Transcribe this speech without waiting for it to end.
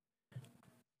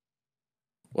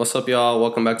What's up, y'all?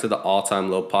 Welcome back to the All Time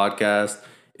Low podcast.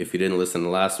 If you didn't listen to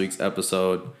last week's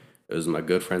episode, it was my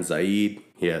good friend Zaid.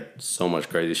 He had so much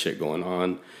crazy shit going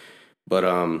on. But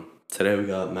today we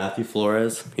got Matthew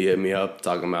Flores. He hit me up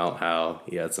talking about how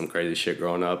he had some crazy shit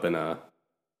growing up in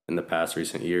the past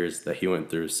recent years that he went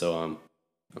through. So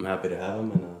I'm happy to have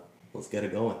him, and let's get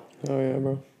it going. Oh yeah,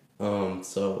 bro.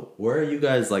 So where are you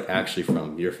guys actually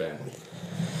from? Your family?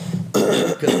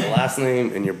 Because the last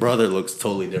name and your brother looks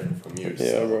totally different from yours.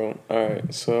 Yeah, bro. All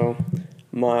right. So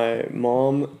my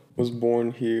mom was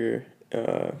born here.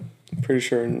 Pretty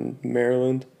sure in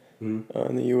Maryland, in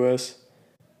the U.S.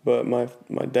 But my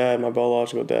dad, my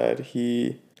biological dad,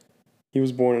 he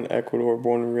was born in Ecuador,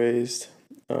 born and raised,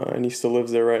 and he still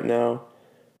lives there right now.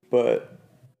 But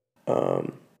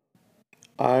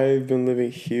I've been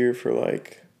living here for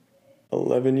like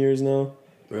 11 years now.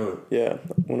 Really? Yeah.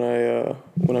 When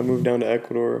I moved down to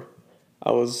Ecuador,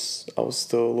 I was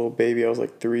still a little baby. I was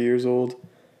like 3 years old.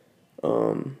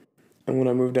 And when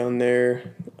I moved down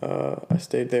there, I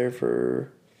stayed there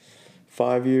for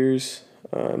 5 years.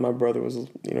 My brother was,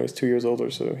 he's 2 years older,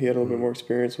 so he had a little bit more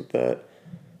experience with that.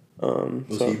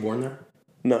 Was he born there?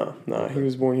 No, okay. He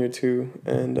was born here too,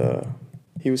 and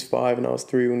he was 5 and I was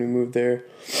 3 when we moved there.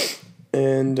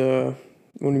 And when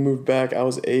we moved back, I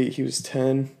was 8, he was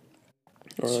 10.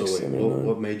 Or so like wait, 7 or 9.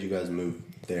 what made you guys move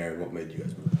there, and what made you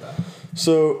guys move back?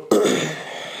 So,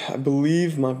 I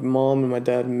believe my mom and my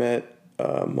dad met.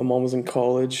 My mom was in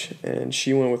college, and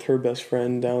she went with her best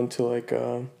friend down to like,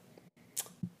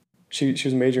 she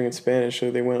was majoring in Spanish,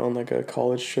 so they went on like a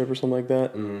college trip or something like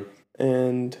that. Mm-hmm.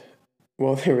 And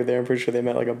while they were there, I'm pretty sure they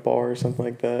met like a bar or something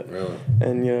like that. Really?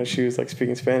 And, she was like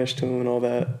speaking Spanish to him and all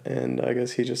that, and I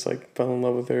guess he just like fell in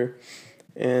love with her.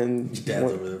 And your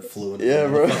dad's over there fluent. Yeah,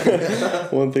 bro.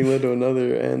 One thing led to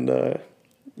another, and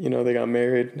they got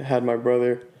married, had my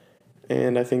brother,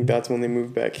 and I think that's when they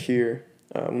moved back here.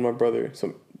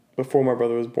 So before my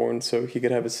brother was born, so he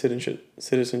could have his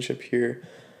citizenship here.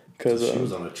 Cause she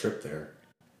was on a trip there,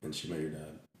 and she met your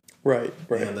dad. Right.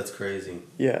 Man, that's crazy.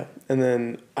 Yeah, and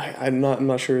then I'm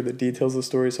not sure the details of the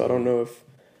story, so I don't know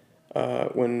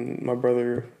if when my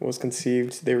brother was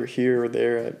conceived, they were here or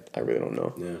there. I really don't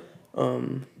know. Yeah.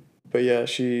 But yeah,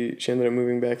 she ended up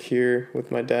moving back here with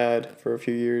my dad for a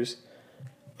few years,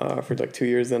 for like 2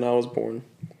 years. Then I was born,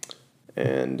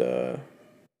 and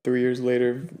 3 years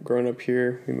later, growing up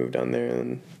here, we moved down there,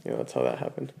 and that's how that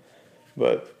happened.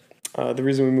 But the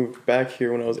reason we moved back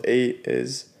here when I was 8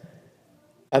 is,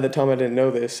 at the time I didn't know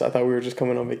this. I thought we were just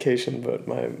coming on vacation, but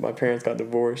my parents got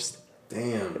divorced.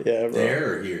 Damn. Yeah, bro.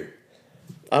 There or here?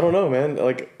 I don't know, man.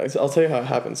 Like, I'll tell you how it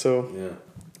happened. So yeah.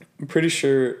 I'm pretty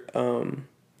sure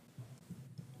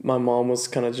my mom was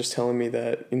kind of just telling me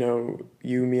that, me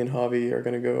and Javi are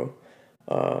going to go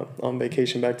on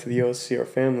vacation back to the U.S. to see our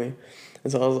family.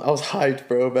 And so I was hyped,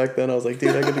 bro. Back then I was like,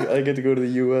 dude, I get to go to the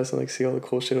U.S. and like see all the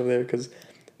cool shit over there, because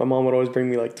my mom would always bring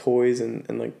me like toys and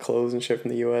like clothes and shit from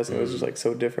the U.S. and it was just like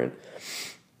so different.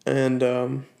 And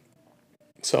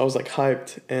so I was like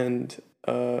hyped, and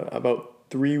about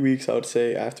 3 weeks, I would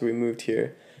say, after we moved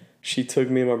here, she took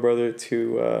me and my brother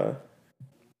to,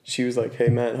 she was like, hey,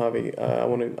 Matt and Javi, I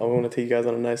want to take you guys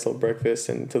on a nice little breakfast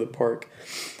and to the park.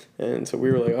 And so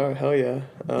we were like, oh, hell yeah.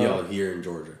 Y'all here in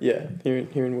Georgia? Yeah, here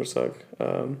in Woodstock.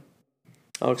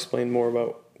 I'll explain more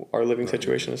about our living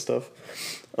situation and stuff.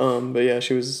 But yeah,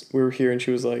 we were here, and she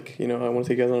was like, I want to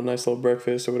take you guys on a nice little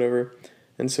breakfast or whatever.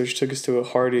 And so she took us to a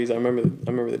Hardee's. I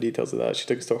remember the details of that. She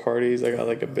took us to a Hardee's. I got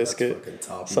like a biscuit,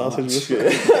 sausage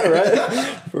biscuit. Right?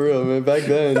 For real, man. Back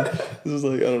then, this was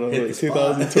like, I don't know, like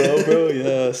 2012, bro.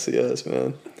 Yes,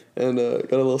 man. And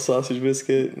got a little sausage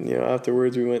biscuit. And,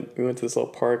 afterwards we went to this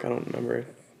little park. I don't remember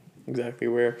exactly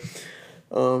where.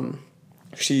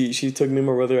 She took me and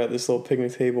my brother at this little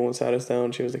picnic table and sat us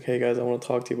down. She was like, hey guys, I want to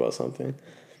talk to you about something.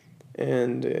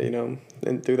 And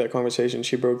and through that conversation,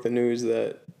 she broke the news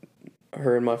that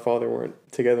her and my father weren't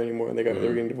together anymore, and they were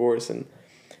getting divorced. And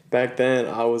back then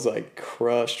I was like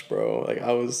crushed, bro. Like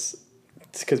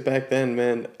because back then,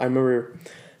 man, I remember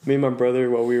me and my brother,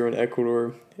 while we were in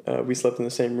Ecuador, we slept in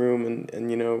the same room,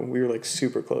 and we were like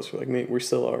super close. We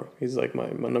still are. He's like my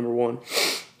number one.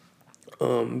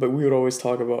 But we would always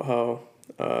talk about how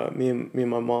me and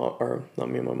my mom, or not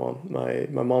me and my mom,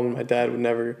 my mom and my dad would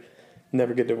never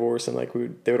get divorced, and like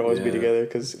they would always be together,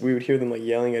 because we would hear them like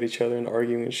yelling at each other and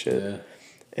arguing and shit. Yeah.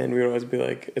 And we would always be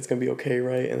like, it's gonna be okay,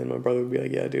 right? And then my brother would be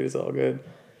like, yeah, dude, it's all good.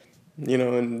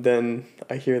 And then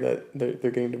I hear that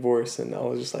they're getting divorced, and I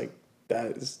was just like,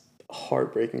 that is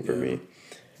heartbreaking for me.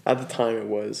 At the time it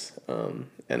was.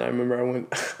 And I remember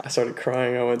I started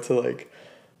crying. I went to like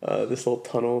this little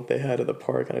tunnel they had at the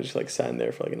park, and I just like sat in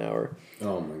there for like an hour.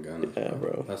 Oh my goodness. Yeah,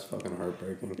 bro. That's fucking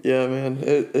heartbreaking. Yeah, man.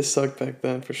 It sucked back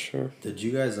then for sure. Did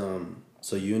you guys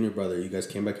so you and your brother, you guys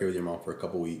came back here with your mom for a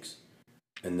couple weeks,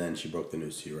 and then she broke the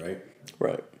news to you, right?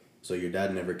 Right. So your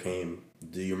dad never came.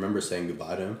 Do you remember saying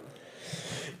goodbye to him?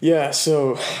 Yeah,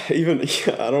 so even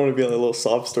I don't want to be like a little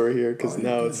sob story here because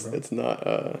now good, it's not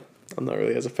I'm not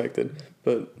really as affected,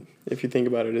 but if you think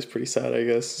about it, it's pretty sad, I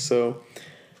guess. So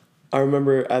I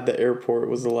remember at the airport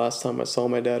was the last time I saw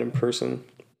my dad in person.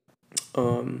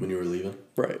 When you were leaving?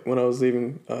 Right, when I was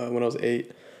leaving, when I was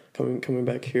 8, coming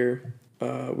back here,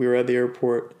 we were at the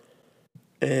airport,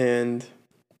 and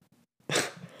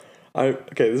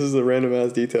this is a random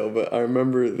ass detail, but I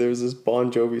remember there was this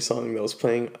Bon Jovi song that was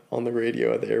playing on the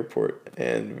radio at the airport,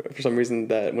 and for some reason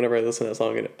that whenever I listen to that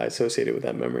song, I associate it with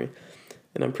that memory,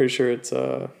 and I'm pretty sure it's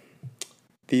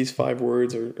These 5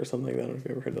 Words or something like that. I don't know if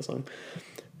you ever heard that song.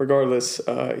 Regardless,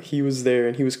 he was there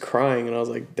and he was crying, and I was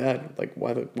like, Dad, like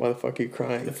why the fuck are you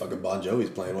crying? The fucking Bon Jovi's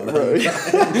playing one. Right.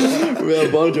 Yeah,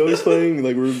 Bon Jovi's playing,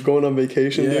 like we're going on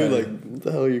vacation, dude. Like what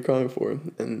the hell are you crying for?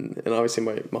 And obviously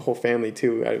my whole family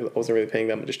too. I wasn't really paying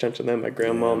that much attention to them. My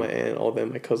grandma, my aunt, all of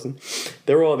them, my cousin.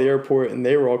 They were all at the airport and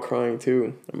they were all crying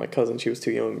too. And my cousin, she was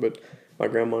too young, but my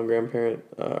grandma and grandparent,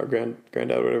 or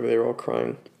granddad, whatever, they were all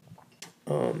crying.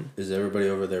 Is everybody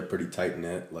over there pretty tight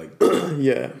knit? Like,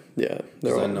 yeah.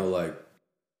 Because I know, like,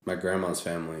 my grandma's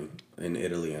family in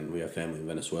Italy, and we have family in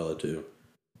Venezuela too.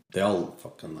 They all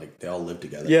live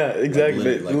together. Yeah,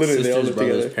 exactly. Like, literally sisters, they all live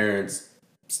brothers, together. Parents,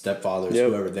 stepfathers,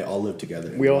 whoever, they all live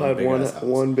together. We all had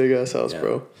one big ass house,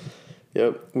 bro.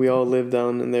 Yep, we all lived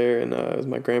down in there, and it was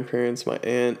my grandparents, my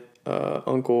aunt,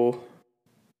 uncle,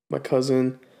 my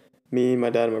cousin, me, my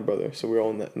dad, and my brother. So we were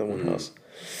all in the one house.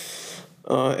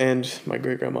 And my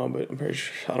great grandma, but I'm pretty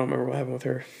sure I don't remember what happened with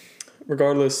her.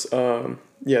 Regardless,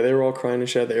 they were all crying and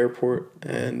shit at the airport,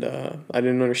 and I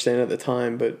didn't understand at the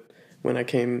time, but when I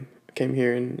came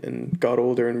here and got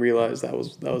older and realized that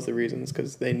was the reasons,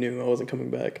 because they knew I wasn't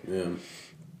coming back. Yeah.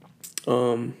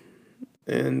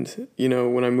 And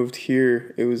when I moved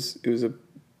here, it was a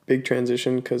big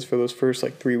transition, because for those first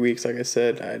like 3 weeks, like I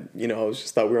said, I was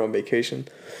just thought we were on vacation.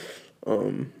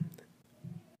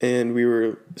 And we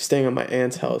were staying at my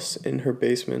aunt's house in her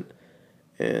basement,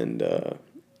 and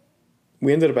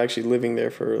we ended up actually living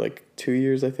there for like 2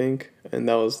 years, I think, and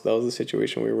that was the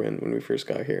situation we were in when we first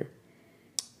got here.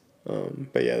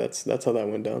 But yeah, that's how that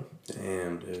went down.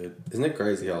 Damn, dude, isn't it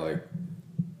crazy how like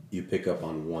you pick up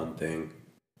on one thing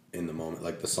in the moment,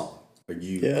 like the song, like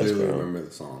you clearly remember the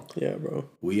song. Yeah, bro.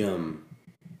 We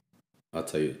I'll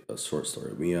tell you a short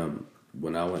story. We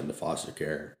when I went into foster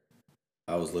care,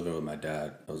 I was living with my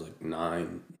dad. I was like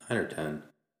 9 or 10.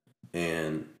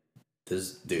 And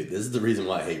this is the reason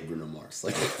why I hate Bruno Mars.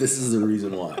 Like, this is the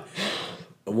reason why.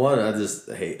 One, I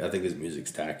think his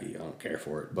music's tacky. I don't care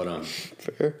for it. But,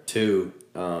 Fair. 2,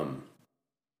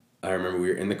 I remember we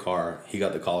were in the car. He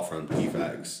got the call from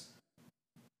DFAX,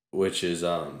 which is,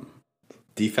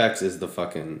 DFAX is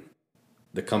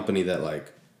the company that, like,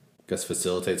 I guess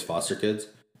facilitates foster kids.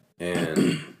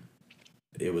 And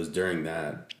it was during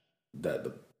that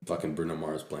the fucking Bruno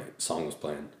Mars song was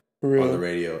playing on the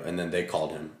radio, and then they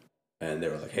called him, and they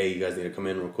were like, "Hey, you guys need to come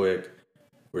in real quick.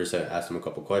 We're just gonna ask him a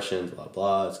couple questions, blah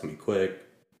blah. It's gonna be quick.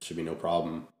 Should be no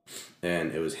problem."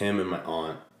 And it was him and my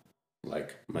aunt,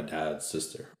 like my dad's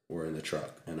sister, were in the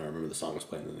truck, and I remember the song was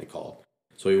playing, and they called.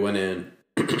 So we went in,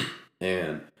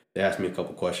 and they asked me a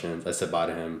couple questions. I said bye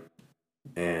to him,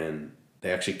 and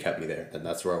they actually kept me there, and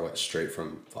that's where I went straight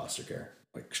from foster care,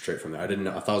 like straight from there. I didn't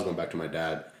know. I thought I was going back to my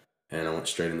dad. And I went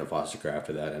straight into foster care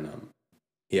after that, and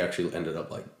he actually ended up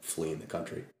like fleeing the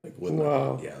country, like with my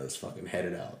dad. Yeah, let's fucking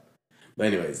headed out. But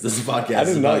anyways, this podcast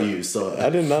is about you, so I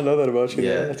did not know that about you.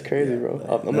 Yeah, that's crazy, bro.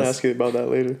 I'm gonna ask you about that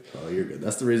later. Oh, you're good.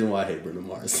 That's the reason why I hate Bruno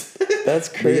Mars. That's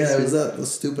crazy. Yeah, it was the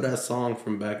stupid ass song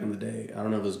from back in the day. I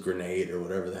don't know if it was Grenade or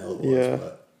whatever the hell it was,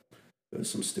 but it was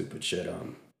some stupid shit.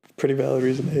 Pretty valid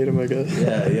reason to hate him, I guess.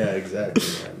 Yeah, exactly,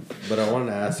 man. But I wanted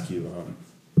to ask you,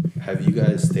 have you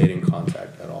guys stayed in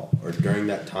contact at all? Or during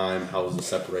that time, how was the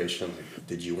separation? Like,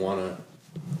 did you want to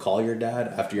call your dad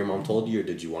after your mom told you, or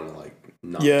did you want to, like,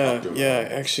 not talk to him? Yeah,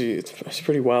 actually, it's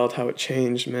pretty wild how it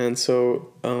changed, man.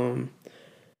 So,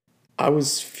 I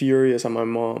was furious at my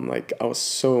mom. Like, I was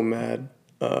so mad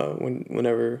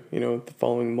whenever, the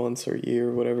following months or year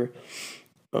or whatever.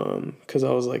 Because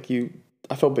I was like,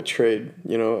 I felt betrayed,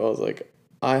 I was like,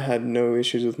 I had no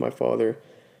issues with my father.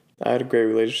 I had a great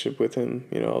relationship with him.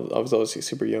 I was obviously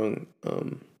super young,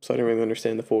 so I didn't really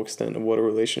understand the full extent of what a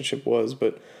relationship was.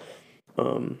 But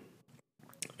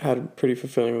had a pretty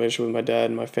fulfilling relationship with my dad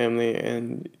and my family,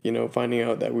 and you know, finding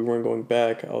out that we weren't going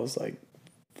back, I was like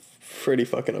pretty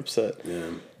fucking upset. Yeah.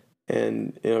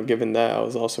 And you know, given that, I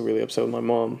was also really upset with my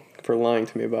mom for lying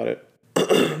to me about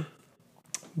it.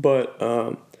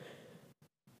 But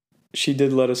she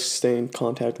did let us stay in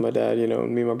contact with my dad. You know,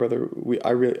 me and my brother.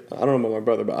 I don't know about my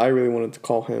brother, but I really wanted to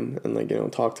call him and like, you know,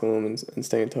 talk to him and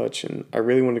stay in touch. And I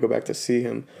really wanted to go back to see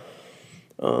him.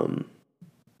 You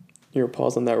know,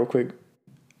 pause on that real quick.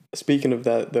 Speaking of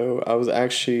that, though, I was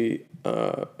actually,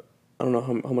 I don't know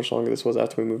how much longer this was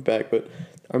after we moved back, but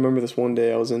I remember this one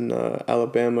day I was in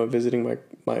Alabama visiting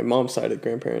my mom's side of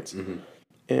grandparents. Mm-hmm.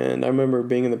 And I remember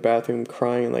being in the bathroom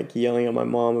crying and like yelling at my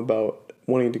mom about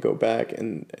wanting to go back.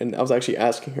 And I was actually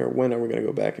asking her, when are we going to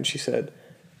go back? And she said,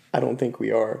 I don't think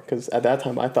we are. Because at that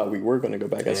time, I thought we were going to go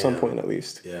back at some point at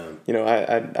least. Yeah. You know,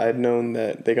 I had known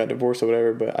that they got divorced or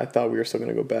whatever, but I thought we were still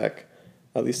going to go back,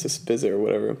 at least to visit or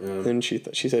whatever. Yeah. And she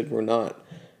said, we're not.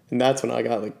 And that's when I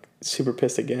got like super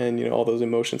pissed again. You know, all those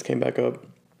emotions came back up.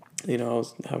 You know, I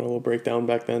was having a little breakdown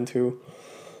back then too.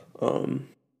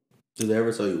 Did they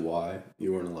ever tell you why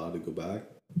you weren't allowed to go back?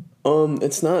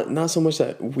 It's not so much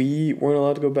that we weren't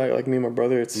allowed to go back, like me and my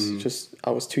brother. It's just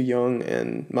I was too young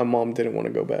and my mom didn't want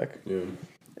to go back. Yeah.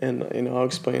 And you know, I'll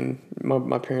explain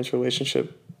my parents'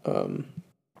 relationship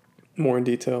more in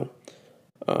detail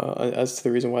as to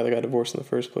the reason why they got divorced in the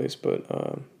first place. But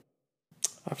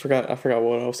I forgot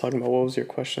what I was talking about. What was your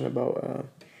question about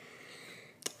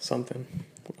something?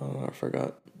 I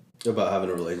forgot. About having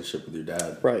a relationship with your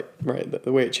dad. Right.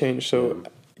 The way it changed. So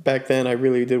back then, I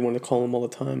really did want to call him all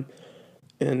the time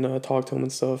and talk to him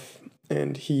and stuff.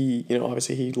 And he, you know,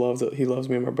 obviously he loves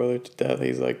me and my brother to death.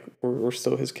 He's like, we're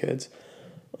still his kids.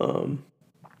 And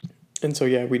so,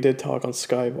 yeah, we did talk on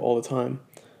Skype all the time.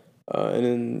 And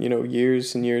then, you know,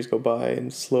 years and years go by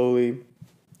and slowly,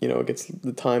 you know,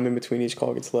 the time in between each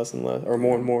call gets less and less or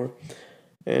more and more.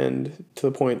 And to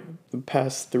the point, the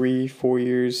past 3-4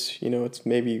 years, you know, it's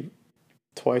maybe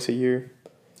twice a year.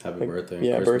 Happy birthday and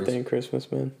yeah, Christmas. Birthday and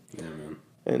Christmas, man. Yeah, man.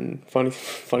 And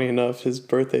funny enough, his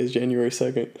birthday is January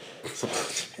 2nd.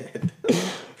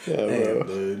 Yeah, damn, bro.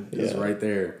 dude. It's right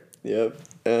there. Yep.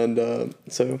 And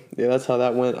so, yeah, that's how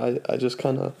that went. I just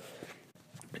kind of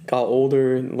got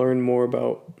older and learned more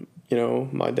about, you know,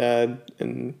 my dad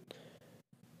and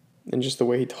just the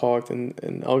way he talked.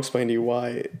 And I'll explain to you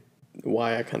why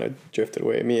I kind of drifted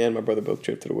away. Me and my brother both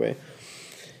drifted away.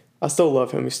 I still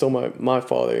love him. He's still my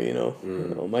father, you know.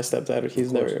 You know, my stepdad.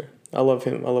 He's never. I love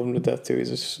him. I love him to death too. He's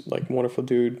just like a wonderful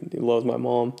dude. He loves my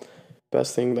mom.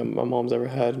 Best thing that my mom's ever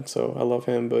had. So I love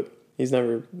him, but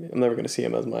I'm never gonna see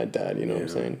him as my dad. You know what I'm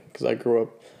saying? Because I grew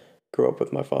up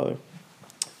with my father.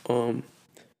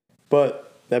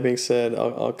 But that being said,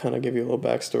 I'll kind of give you a little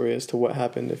backstory as to what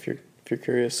happened if you're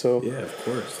curious. So yeah, of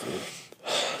course, dude.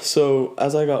 So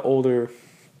as I got older,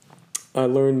 I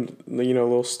learned, you know,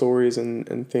 little stories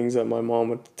and things that my mom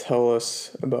would tell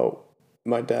us about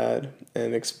my dad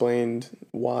and explained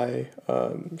why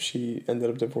she ended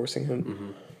up divorcing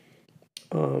him.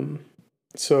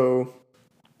 So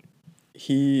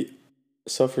he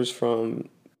suffers from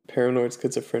paranoid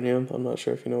schizophrenia. I'm not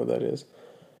sure if you know what that is.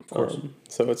 Of course.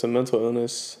 So it's a mental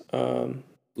illness.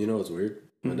 You know what's weird?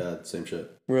 My dad, same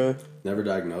shit. Really? Never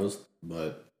diagnosed,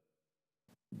 but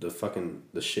the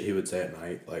shit he would say at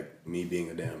night, like me being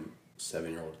a damn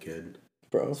 7-year-old kid,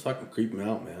 bro, it's fucking creeping me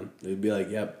out, man. It'd be like,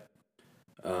 yep.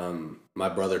 My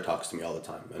brother talks to me all the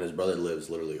time, and his brother lives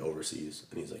literally overseas,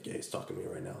 and he's like, yeah, he's talking to me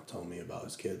right now, telling me about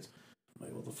his kids. I'm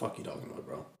like, what the fuck are you talking about,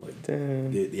 bro? Like,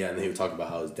 damn. Yeah, and he would talk about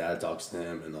how his dad talks to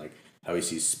him, and like how he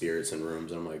sees spirits in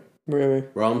rooms, and I'm like, really?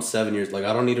 Bro, I'm 7 years, like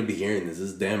I don't need to be hearing this.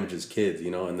 This damages kids,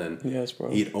 you know. And then yes, bro.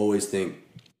 He'd always think,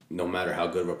 no matter how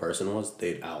good of a person was,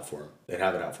 they'd out for him. They'd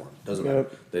have it out for him. Doesn't matter.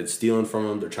 They'd stealing from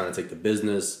him. They're trying to take the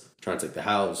business, trying to take the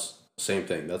house. Same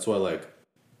thing. That's why, like,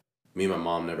 me and my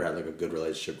mom never had like a good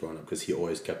relationship growing up because he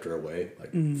always kept her away,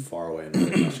 like far away. And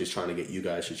like, now she's trying to get you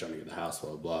guys. She's trying to get the house.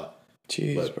 Blah blah blah.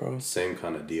 Jeez, but bro. Same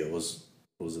kind of deal. Was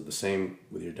it the same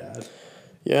with your dad?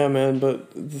 Yeah, man.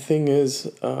 But the thing is,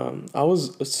 I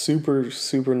was a super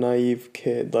super naive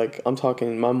kid. Like I'm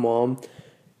talking, my mom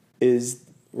is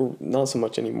not so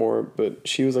much anymore, but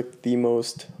she was like the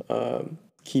most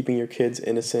keeping your kids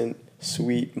innocent,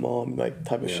 sweet mom like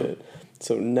type of shit.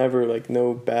 So never like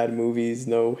no bad movies,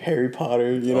 no Harry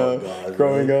Potter, you know, God,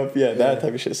 growing really? up, that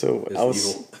type of shit. So It's I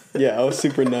was evil. I was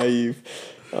super naive,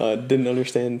 didn't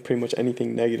understand pretty much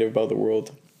anything negative about the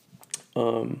world.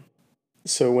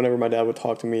 So whenever my dad would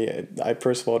talk to me, I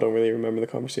first of all don't really remember the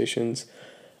conversations.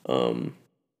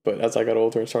 But as I got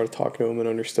older and started talking to him and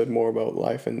understood more about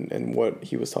life and what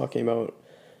he was talking about,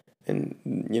 and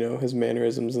his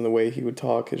mannerisms and the way he would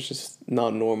talk is just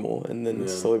not normal. And then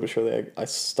slowly but surely, I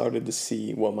started to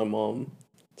see what my mom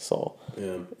saw.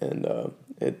 Yeah. And I'll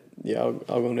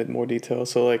go into more detail.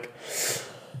 So like,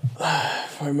 if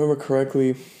I remember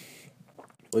correctly.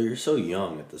 Well, you're so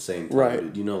young at the same time,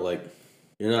 right? Dude. Like,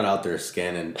 you're not out there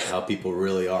scanning how people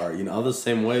really are. I'm the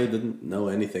same way. Didn't know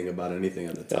anything about anything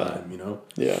at the time.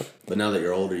 Yeah. But now that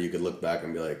you're older, you could look back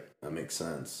and be like, that makes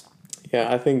sense.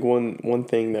 Yeah, I think one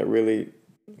thing that really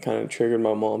kind of triggered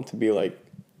my mom to be like,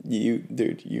 you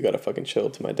gotta fucking chill,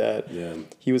 to my dad. Yeah.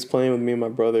 He was playing with me and my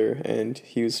brother, and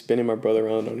he was spinning my brother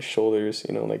around on his shoulders,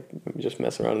 like just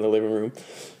messing around in the living room.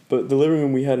 But the living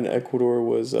room we had in Ecuador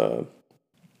was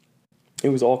it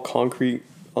was all concrete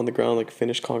on the ground, like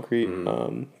finished concrete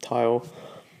tile,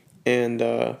 and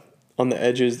on the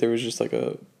edges there was just like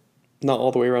not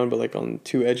all the way around, but like on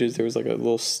two edges there was like a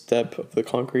little step of the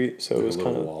concrete, so like it was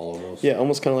kind of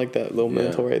almost kind of like that little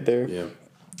mantle right there. Yeah.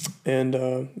 And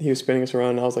he was spinning us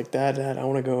around, and I was like, Dad, I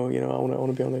want to go. I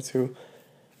want to be on there too.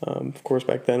 Of course,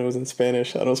 back then it was in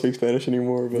Spanish. I don't speak Spanish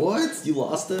anymore. But what? You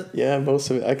lost it? Yeah, most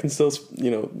of it. I can still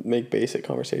make basic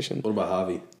conversation. What about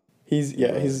Javi?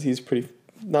 He's pretty.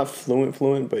 Not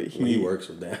fluent, but he works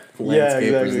with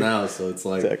landscapers now, so it's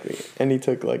like exactly. And he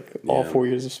took like all 4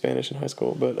 years of Spanish in high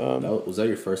school. But was that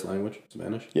your first language,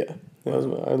 Spanish? Yeah, I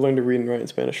learned to read and write in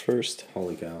Spanish first.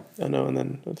 Holy cow! I know, and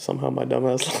then somehow my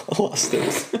dumbass lost it.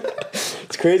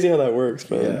 It's crazy how that works,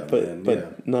 man. Yeah,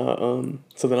 but no.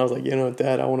 So then I was like,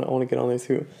 Dad, I want to get on there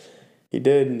too. He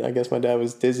did, and I guess my dad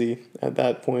was dizzy at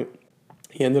that point.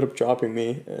 He ended up dropping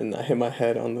me, and I hit my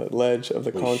head on the ledge of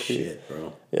the concrete. Shit,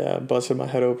 bro. Yeah, busted my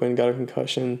head open, got a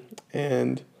concussion,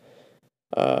 and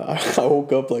I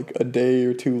woke up like a day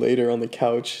or two later on the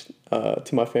couch to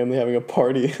my family having a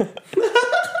party.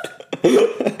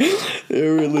 They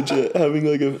were legit having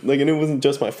and it wasn't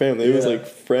just my family. It was like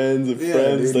friends of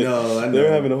friends. Dude, I know. They were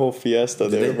having a whole fiesta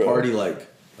there. Did they party like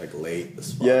late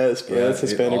as fuck? Yes, bro. It's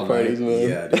Hispanic parties, man.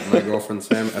 Yeah, dude, my girlfriend's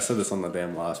family. I said this on the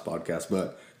damn last podcast,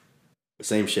 but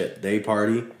same shit. They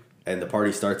party, and the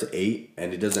party starts at 8,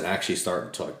 and it doesn't actually start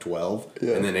until like 12.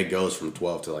 Yeah. And then it goes from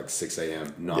 12 to like 6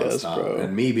 a.m. nonstop.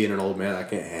 And me being an old man, I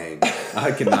can't hang.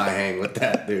 I cannot hang with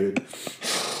that, dude.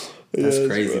 That's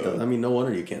crazy, though. I mean, no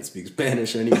wonder you can't speak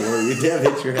Spanish anymore. You damn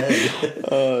hit your head.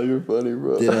 Oh, you're funny,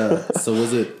 bro. So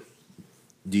was it...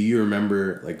 Do you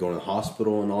remember like going to the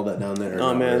hospital and all that down there?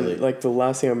 Oh, man. Really? Like the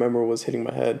last thing I remember was hitting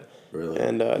my head. Really?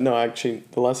 And no, actually,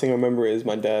 the last thing I remember is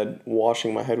my dad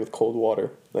washing my head with cold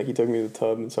water. Like he took me to the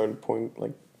tub and started pouring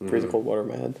like freezing cold water in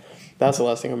my head. That's the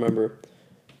last thing I remember.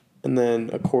 And then,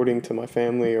 according to my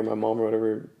family or my mom or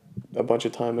whatever, a bunch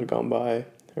of time had gone by,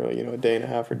 or a day and a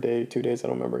half or 2 days. I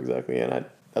don't remember exactly. And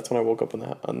that's when I woke up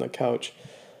on the couch.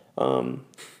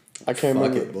 I can't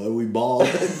remember. Fuck it, boy. We balled.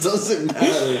 It doesn't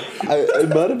matter. It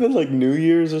might have been like New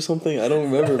Year's or something. I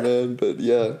don't remember, man. But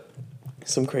yeah,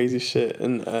 some crazy shit.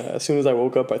 And as soon as I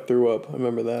woke up, I threw up. I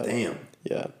remember that. Damn.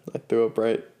 Yeah, I threw up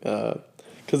right.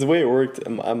 Because the way it worked at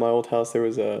my old house, there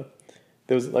was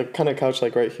like kind of couch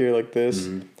like right here like this.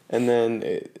 Mm-hmm. And then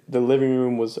the living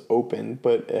room was open,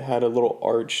 but it had a little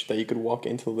arch that you could walk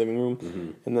into the living room.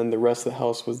 Mm-hmm. And then the rest of the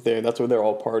house was there. That's where they're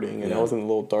all partying. And I was in a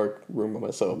little dark room by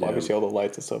myself. Yeah. Obviously, all the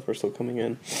lights and stuff were still coming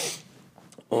in.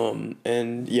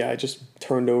 And yeah, I just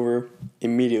turned over,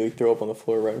 immediately threw up on the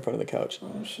floor right in front of the couch.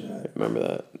 Oh, shit. I remember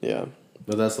that, yeah.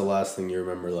 But that's the last thing you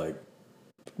remember, like,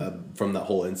 from that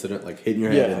whole incident, like hitting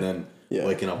your head and then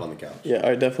waking up on the couch. Yeah,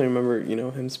 I definitely remember,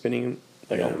 him spinning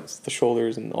on the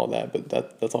shoulders and all that, but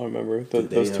that's all I remember.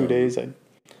 Those 2 days, I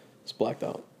was blacked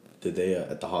out. Did they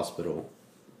at the hospital?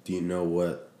 Do you know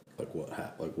what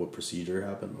procedure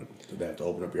happened? Like, did they have to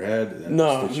open up your head?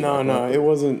 No. It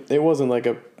wasn't like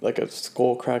a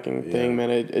skull cracking thing, man.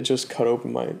 It just cut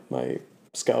open my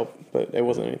scalp, but it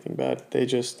wasn't anything bad.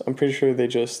 I'm pretty sure they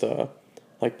just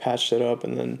like patched it up,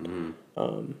 and then I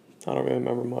don't really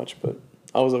remember much, but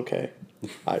I was okay.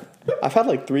 I've had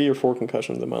like 3 or 4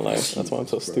 concussions in my life. That's why I'm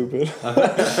so stupid.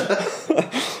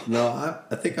 No,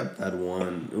 I think I've had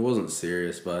one. It wasn't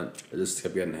serious, but I just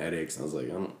kept getting headaches. And I was like,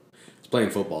 I was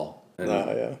playing football. And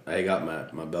I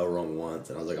got my bell rung once,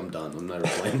 and I was like, I'm done. I'm never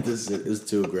playing this. It's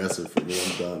too aggressive for me.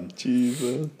 I'm done. Jeez,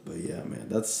 man. But yeah, man,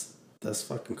 that's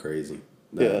fucking crazy.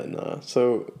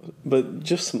 So, but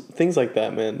just things like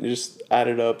that, man, it just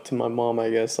added up to my mom, I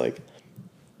guess, like,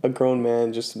 a grown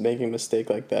man just making a mistake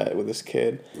like that with his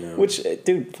kid. Yeah. Which,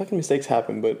 dude, fucking mistakes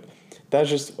happen, but that's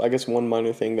just, I guess, one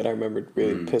minor thing that I remember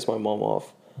really pissed my mom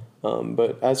off.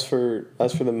 But as for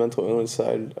the mental illness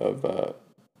side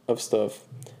of stuff,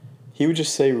 he would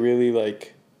just say really,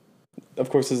 like,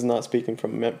 of course, this is not speaking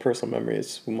from personal memory,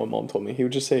 it's what my mom told me. He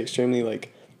would just say extremely,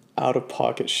 like, out of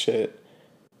pocket shit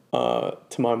to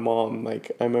my mom.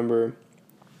 Like, I remember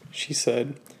she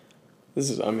said, this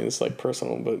is like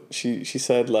personal, but she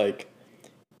said, like,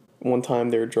 one time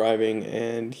they were driving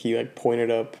and he like pointed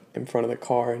up in front of the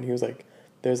car and he was like,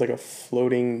 there's like a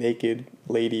floating naked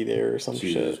lady there or some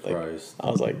Jesus shit. Like, Christ. I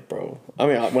was like, bro. I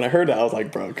mean, when I heard that, I was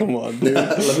like, bro, come on, dude.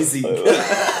 Let me see.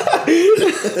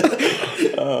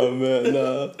 Oh man,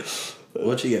 nah.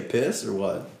 What'd she get pissed or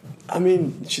what? I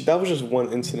mean, that was just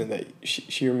one incident that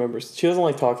she remembers. She doesn't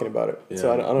like talking about it, Yeah.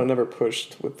 so I don't never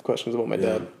pushed with questions about my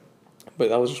dad. But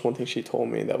that was just one thing she told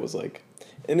me that was like,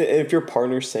 and if your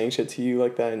partner's saying shit to you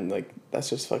like that, and like that's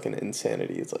just fucking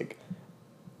insanity. It's like,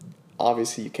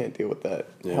 obviously you can't deal with that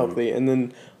healthily. And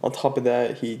then on top of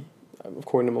that, he,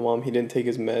 according to my mom, he didn't take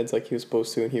his meds like he was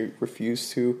supposed to, and he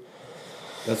refused to.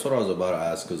 That's what I was about to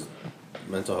ask, because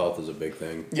mental health is a big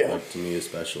thing. Yeah. Like, to me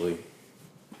especially.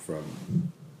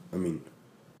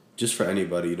 Just for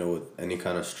anybody, you know, with any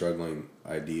kind of struggling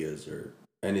ideas or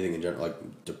anything in general,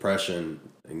 like depression,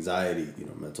 anxiety, you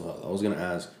know, mental health. I was going to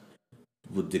ask,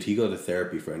 did he go to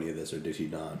therapy for any of this, or did he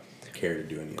not care to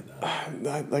do any of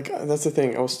that? That's the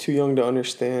thing. I was too young to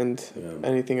understand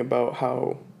anything about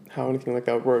how anything like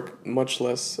that would work, much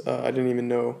less I didn't even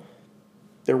know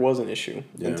there was an issue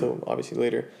until obviously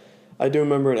later. I do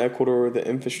remember in Ecuador, the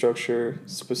infrastructure,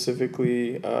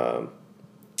 specifically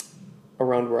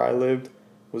around where I lived,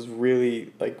 was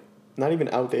really, like, not even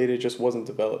outdated, just wasn't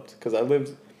developed. Because I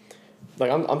lived, like,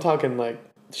 I'm talking, like,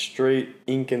 straight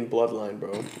Incan bloodline,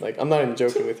 bro. Like, I'm not even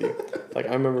joking with you. Like,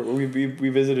 I remember we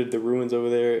visited the ruins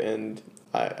over there, and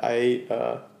I ate,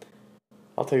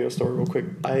 I'll tell you a story real quick.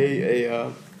 I ate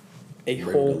a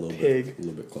whole pig. A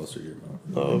little bit closer to your mouth.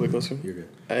 Oh, a little bit closer? You're good.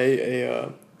 I ate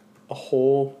a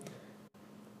whole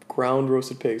ground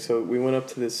roasted pig. So we went up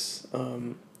to this,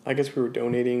 I guess we were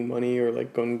donating money or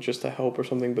like going just to help or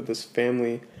something, but this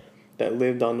family that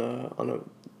lived on a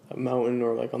mountain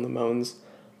or like on the mountains,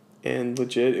 and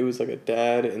legit it was like a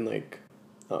dad and like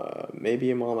maybe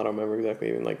a mom, I don't remember exactly,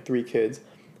 even like 3 kids,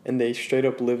 and they straight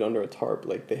up lived under a tarp.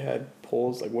 Like they had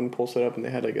poles, like wooden poles set up, and they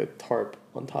had like a tarp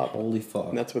on top. Holy fuck.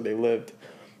 And that's where they lived.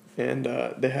 And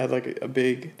they had like a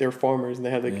big, they were farmers, and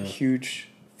they had like a huge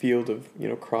field of, you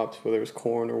know, crops, whether it was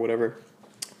corn or whatever,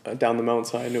 down the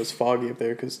mountainside, and it was foggy up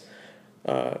there because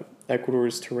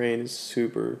Ecuador's terrain is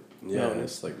super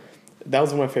mountainous. Like, that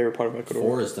was my favorite part of Ecuador.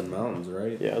 Forest and mountains,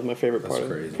 right? Yeah, it was my favorite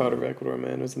part of Ecuador,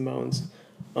 man. It was the mountains.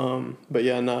 But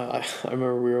yeah, I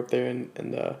remember we were up there and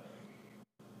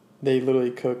they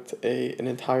literally cooked an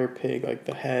entire pig, like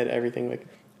the head, everything, like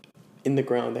in the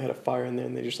ground. They had a fire in there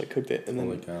and they just like cooked it, and then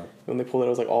when they pulled it, it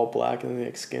was like all black, and then they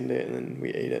like skinned it, and then we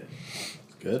ate it.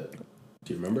 It's good.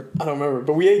 Do you remember? I don't remember,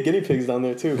 but we ate guinea pigs down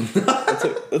there too.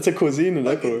 That's a cuisine in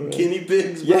Ecuador. Guinea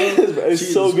pigs, bro. Yeah,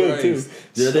 it's so good too.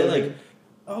 Did they like?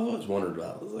 I always wondered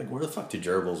about. I was like, where the fuck do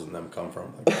gerbils and them come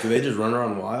from? Like, do they just run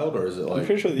around wild, or is it like? I'm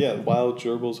pretty sure, wild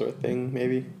gerbils are a thing.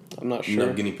 Maybe, I'm not sure.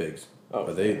 No, guinea pigs. Oh,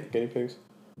 are they guinea pigs?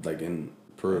 Like in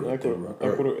Peru,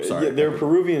 Ecuador. Sorry, yeah, they're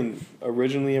Peruvian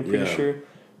originally. I'm pretty sure,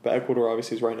 but Ecuador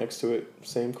obviously is right next to it.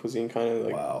 Same cuisine, kind of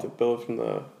like developed from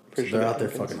the. So they're out there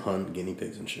fucking hunting guinea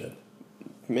pigs and shit.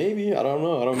 Maybe, I don't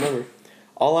know. I don't remember.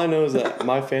 All I know is that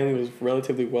my family was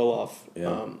relatively well off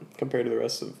compared to the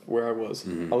rest of where I was.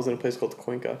 I was in a place called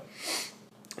Cuenca,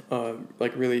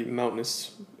 like really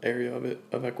mountainous area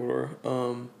of Ecuador.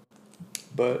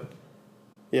 But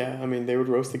yeah, I mean, they would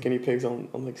roast the guinea pigs on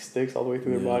like sticks all the way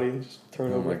through their body and just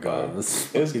turn over. Oh my god,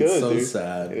 this it was good, so dude.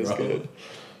 sad. It was good.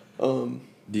 Do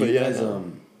you guys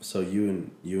so you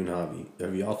and Javi,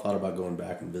 have y'all thought about going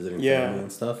back and visiting family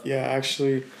and stuff? Yeah,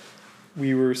 actually,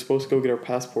 we were supposed to go get our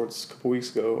passports a couple weeks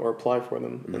ago, or apply for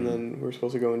them, and then we were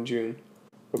supposed to go in June,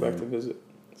 go back to visit.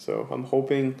 So I'm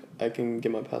hoping I can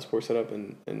get my passport set up,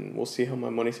 and we'll see how my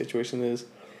money situation is.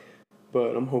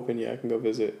 But I'm hoping, I can go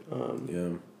visit. Have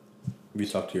you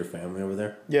talked to your family over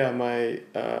there? Yeah,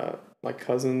 my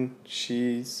cousin,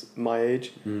 she's my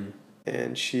age,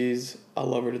 and I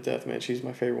love her to death, man. She's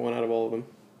my favorite one out of all of them.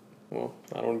 Well,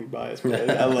 I don't want to be biased, but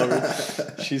I love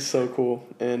her. She's so cool.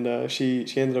 And she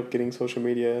ended up getting social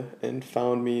media and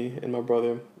found me and my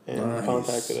brother and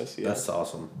contacted us. Yeah. That's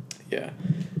awesome. Yeah.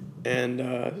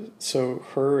 And so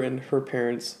her and her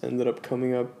parents ended up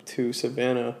coming up to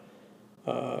Savannah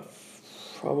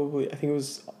probably, I think it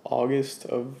was August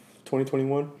of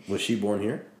 2021. Was she born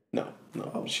here? No.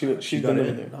 Oh, she's been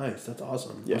living there. Nice. That's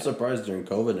awesome. Yeah. I'm surprised during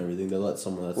COVID and everything they let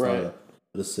someone that's not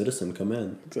a citizen come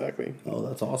in. Exactly. Oh,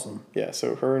 that's awesome. Yeah,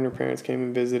 so her and her parents came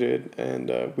and visited, and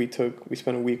we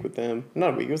spent a week with them.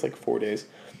 Not a week, it was like 4 days.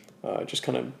 Just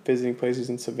kind of visiting places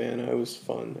in Savannah. It was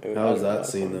fun. How was that,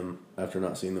 seeing them after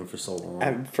not seeing them for so long?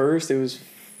 At first, it was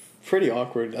pretty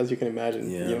awkward, as you can imagine.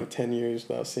 Yeah. 10 years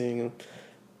without seeing them,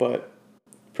 but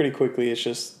pretty quickly it's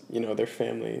just their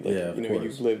family. Like,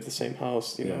 you've lived the same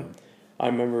house. I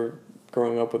remember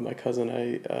growing up with my cousin.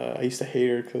 I used to hate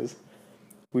her because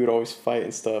we would always fight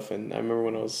and stuff. And I remember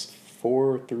when I was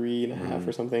 4, 3.5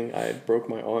 or something, I broke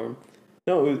my arm.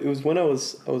 No, it was when I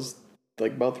was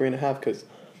like about 3.5, because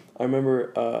I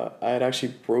remember I had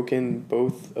actually broken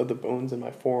both of the bones in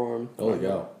my forearm. Oh my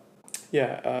God.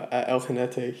 Yeah, at El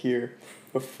Jinete here.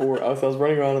 Before I was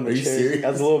running around in the chair serious?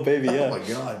 as a little baby. Yeah. Oh my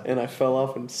God. And I fell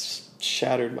off and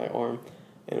shattered my arm,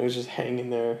 and it was just hanging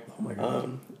there. Oh my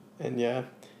God. And yeah,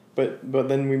 but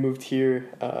then we moved here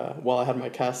while I had my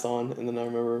cast on, and then I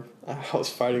remember I was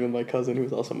fighting with my cousin who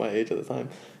was also my age at the time,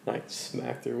 and I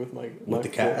smacked her with my the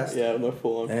cast. Yeah, with my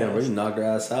full on cast. Damn, really knocked her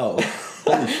ass out.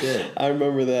 Holy shit. I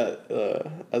remember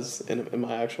that as in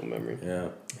my actual memory. Yeah.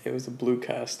 It was a blue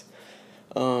cast.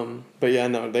 But yeah,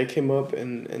 no, they came up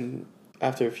and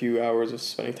after a few hours of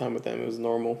spending time with them, it was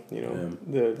normal.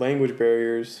 The language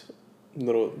barriers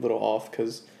little off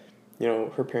because,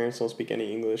 her parents don't speak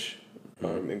any English,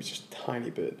 or maybe just a tiny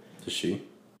bit. Does she?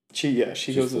 She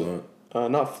goes fluent.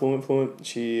 Not fluent.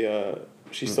 She's still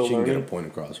she learning. She can get a point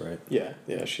across, right? Yeah.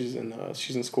 She's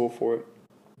in school for it.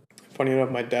 Funny enough,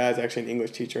 my dad's actually an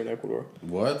English teacher in Ecuador.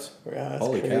 What? Yeah, that's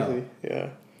Holy crazy. cow. Yeah.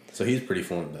 So he's pretty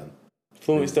fluent then.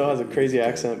 Fluent still has a crazy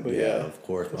accent, but yeah. Of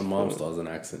course. My mom still has an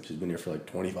accent. She's been here for like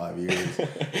 25 years.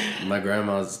 My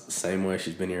grandma's the same way.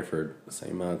 She's been here for the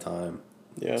same amount of time.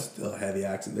 Yeah. Still a heavy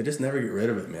accent. They just never get rid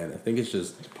of it, man. I think it's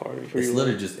just... It's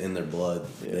literally just in their blood.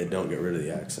 Yeah. They don't get rid of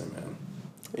the accent, man.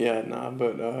 Yeah,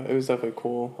 but it was definitely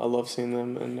cool. I love seeing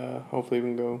them, and hopefully we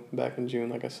can go back in June,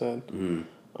 like I said.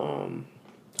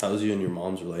 How's you and your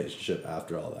mom's relationship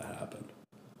after all that happened?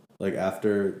 Like,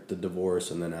 after the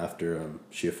divorce and then after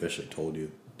she officially told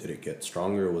you, did it get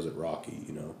stronger or was it rocky,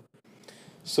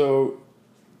 So,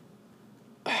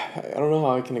 I don't know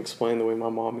how I can explain the way my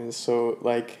mom is. So,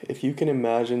 like, if you can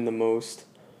imagine the most,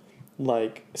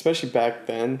 like, especially back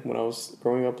then when I was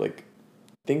growing up, like,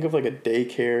 think of, like, a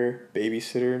daycare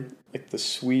babysitter, like, the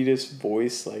sweetest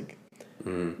voice, like,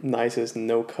 nicest,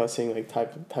 no cussing, like,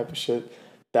 type of shit.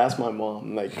 That's my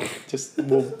mom. Like, just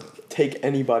will take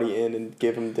anybody in and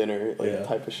give them dinner, like,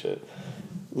 type of shit.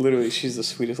 Literally, she's the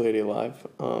sweetest lady alive.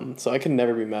 So I can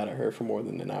never be mad at her for more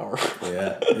than an hour.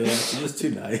 Yeah, she's just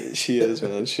too nice. She is,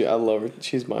 man. I love her.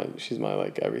 She's my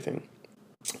like everything.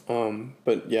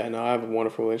 But yeah, no, I have a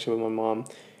wonderful relationship with my mom.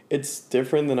 It's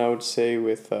different than I would say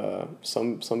with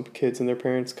some kids and their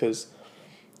parents, because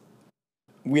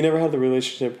we never had the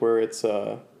relationship where it's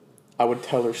I would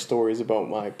tell her stories about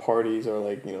my parties or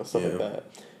like stuff like that.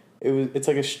 It's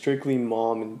like a strictly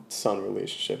mom and son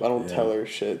relationship. I don't tell her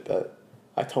shit that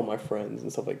I tell my friends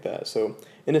and stuff like that. So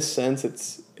in a sense,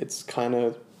 it's kind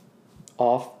of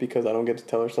off because I don't get to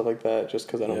tell her stuff like that just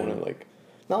because I don't want to like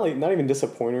not even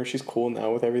disappoint her. She's cool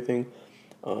now with everything.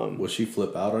 Will she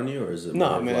flip out on you, or is it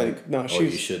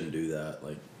you shouldn't do that?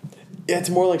 Like, yeah, it's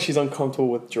more like she's uncomfortable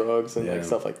with drugs and like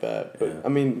stuff like that. But I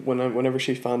mean, whenever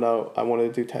she found out I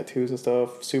wanted to do tattoos and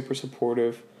stuff, super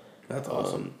supportive. That's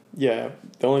awesome. Yeah,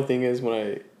 the only thing is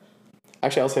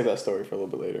I'll save that story for a little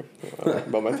bit later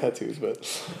about my tattoos. But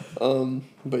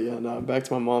yeah, no, back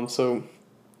to my mom. So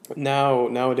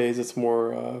nowadays it's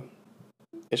more.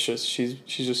 It's just she's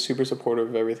just super supportive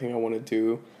of everything I want to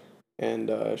do, and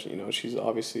she's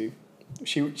obviously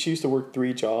she used to work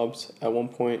 3 jobs at one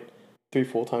point, 3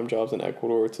 full-time jobs in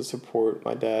Ecuador to support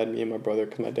my dad, me and my brother,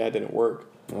 because my dad didn't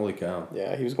work. Holy cow!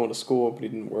 Yeah, he was going to school but he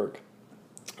didn't work,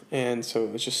 and so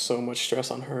it was just so much stress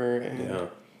on her and.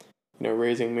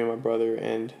 Raising me and my brother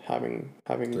and having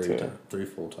 3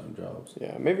 full-time jobs.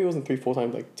 Yeah, maybe it wasn't 3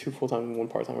 full-time, like 2 full-time and 1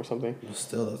 part-time or something. But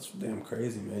still, that's damn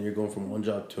crazy, man. You're going from one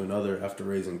job to another after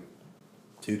raising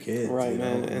 2 kids. Right,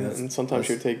 man. And sometimes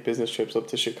she would take business trips up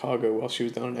to Chicago while she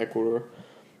was down in Ecuador.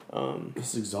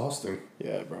 It's exhausting.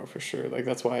 Yeah, bro, for sure. Like,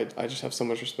 that's why I just have so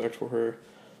much respect for her.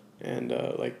 And,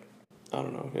 I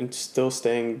don't know. And still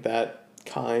staying that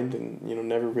kind and,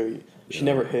 never really... She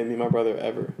never hit me, my brother,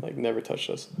 ever. Like, never touched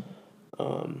us.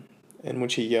 And when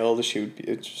she yelled,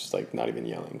 it's just like not even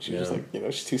yelling. She was just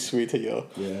like, she's too sweet to yell.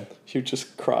 Yeah. She would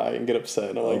just cry and get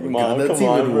upset. And I'm like, Mom, God, that's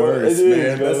even worse,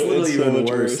 man. That's literally even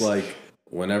worse. Like,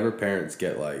 whenever parents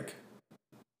get like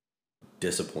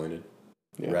disappointed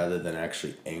rather than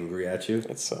actually angry at you,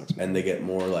 it sucks, man. And they get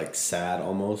more like sad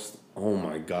almost. Oh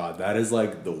my God, that is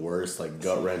like the worst, like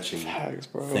gut wrenching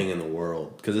thing in the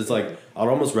world. Because it's like I'd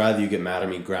almost rather you get mad at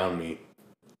me, ground me.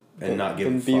 And not give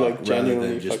a fuck, rather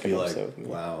than just be like,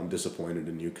 wow, I'm disappointed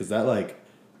in you. Because that, like,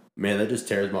 man, that just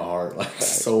tears my heart, like,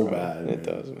 so bad. It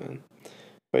does, man.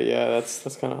 But yeah, that's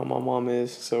kind of how my mom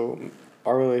is. So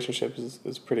our relationship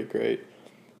is pretty great.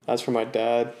 As for my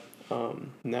dad,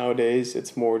 nowadays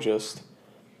it's more just,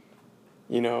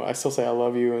 I still say I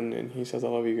love you, and he says I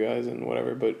love you guys and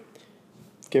whatever, but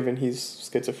given he's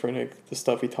schizophrenic, the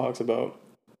stuff he talks about,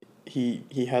 he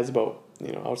has about,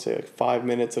 I would say like 5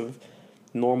 minutes of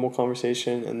normal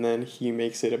conversation, and then he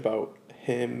makes it about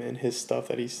him and his stuff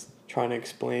that he's trying to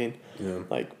explain. Yeah.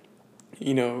 Like,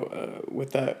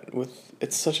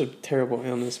 it's such a terrible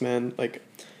illness, man. Like,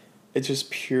 it's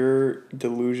just pure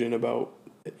delusion about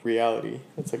reality.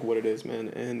 That's like what it is, man.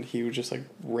 And he would just like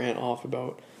rant off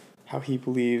about how he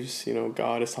believes,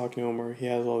 God is talking to him, or he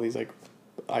has all these like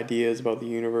ideas about the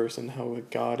universe and how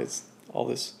like God is all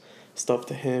this stuff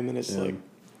to him, and it's like,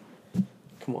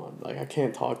 come on, like I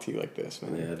can't talk to you like this,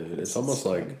 man. Yeah, dude. It's almost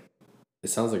like, it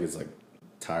sounds like it's like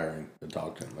tiring to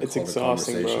talk to him. Like, it's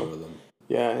exhausting, bro. With him.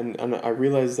 Yeah, and I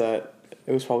realized that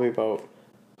it was probably about,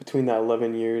 between that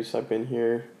 11 years I've been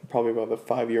here, probably about the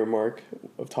 5-year mark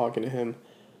of talking to him,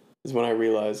 is when I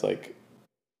realized like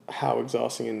how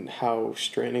exhausting and how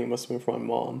straining it must have been for my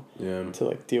mom. Yeah. To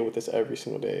like deal with this every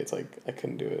single day. It's like I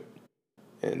couldn't do it,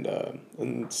 and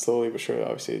slowly but surely,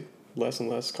 obviously, less and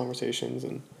less conversations,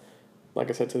 and like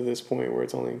I said, to this point where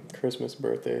it's only Christmas,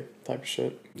 birthday type of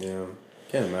shit. Yeah,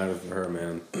 can't imagine for her,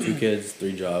 man. 2 kids,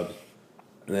 3 jobs.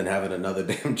 And then having another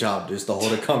damn job just to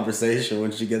hold a conversation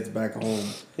when she gets back home.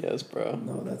 Yes, bro.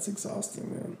 No, that's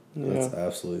exhausting, man. Yeah. That's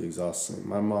absolutely exhausting.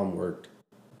 My mom worked,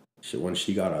 when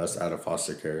she got us out of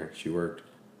foster care, she worked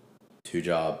 2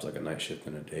 jobs, like a night shift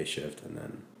and a day shift, and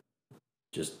then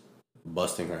just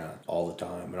busting her out all the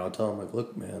time. And I'll tell them, like,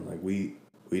 look, man, like, we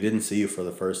didn't see you for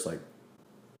the first, like,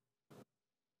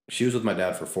 she was with my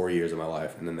dad for 4 years of my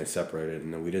life, and then they separated,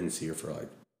 and then we didn't see her for, like,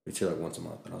 we'd see her, like, once a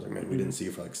month. And I was like, man, we didn't see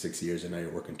you for, like, 6 years, and now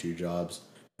you're working 2 jobs,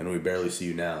 and we barely see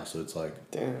you now. So it's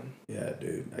like, damn. Yeah,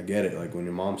 dude, I get it. Like, when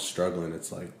your mom's struggling,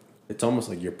 it's like, it's almost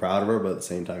like you're proud of her, but at the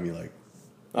same time, you, like,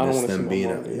 miss them being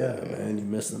at, man, you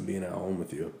miss them being at home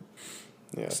with you.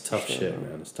 Yeah, it's tough shit,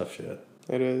 man. It's tough shit.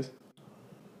 It is.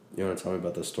 You want to tell me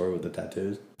about the story with the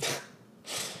tattoos?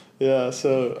 Yeah,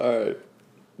 so, all right.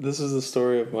 This is the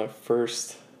story of my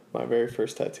very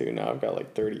first tattoo. Now I've got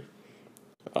like 30.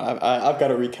 I've got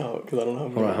to recount because I don't know how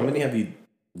many. Hold on, how many have you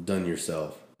done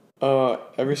yourself?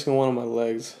 Every single one of my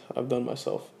legs I've done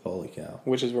myself. Holy cow.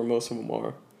 Which is where most of them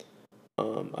are.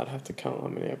 I'd have to count how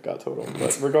many I've got total.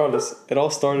 But regardless, it all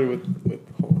started with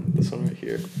hold on, this one right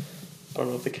here. I don't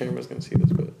know if the camera's gonna see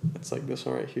this, but it's like this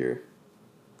one right here.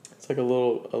 It's like a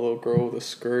little girl with a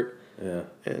skirt. Yeah.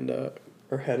 And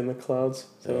her head in the clouds.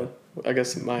 So yeah. I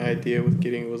guess my idea with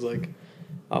getting it was like,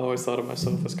 I've always thought of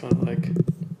myself as kind of like,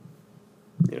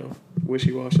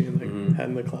 wishy-washy and like head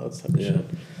in the clouds type of shit.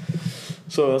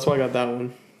 So that's why I got that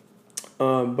one.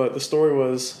 But the story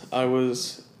was I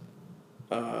was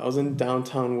in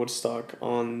downtown Woodstock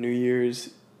on New Year's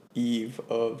Eve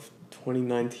of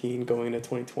 2019 going into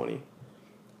 2020.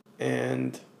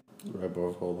 And right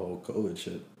before the whole COVID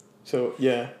shit. So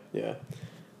yeah.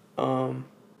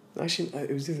 Actually,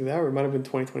 it was either that or it might have been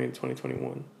 2020 to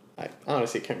 2021. I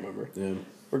honestly can't remember. Yeah.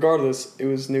 Regardless, it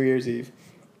was New Year's Eve.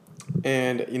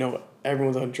 And,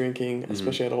 everyone's out drinking,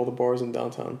 especially at all the bars in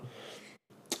downtown.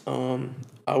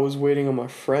 I was waiting on my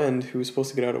friend who was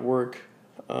supposed to get out of work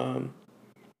at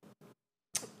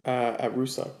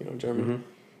Rostock, Germany.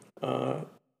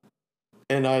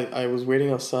 And I was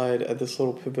waiting outside at this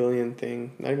little pavilion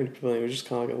thing. Not even a pavilion, it was just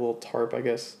kind of like a little tarp, I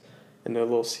guess, and a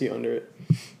little seat under it.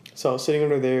 So I was sitting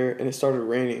under there, and it started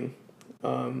raining.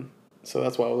 So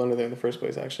that's why I was under there in the first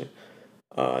place, actually.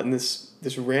 And this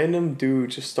random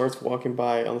dude just starts walking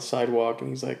by on the sidewalk, and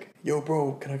he's like, "Yo,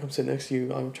 bro, can I come sit next to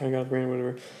you? I'm trying to get out of the rain or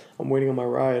whatever. I'm waiting on my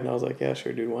ride." And I was like, "Yeah,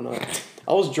 sure, dude, why not?"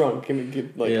 I was drunk.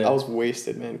 I was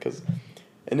wasted, man, because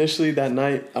initially that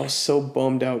night I was so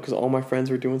bummed out because all my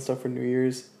friends were doing stuff for New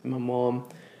Year's, and my mom,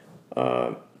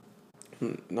 not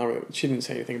really, she didn't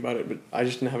say anything about it, but I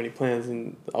just didn't have any plans,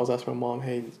 and I was asking my mom,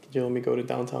 "Hey, could you let me go to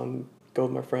downtown, go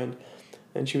with my friend?"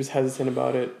 And she was hesitant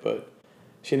about it, but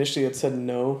she initially had said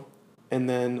no, and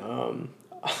then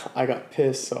I got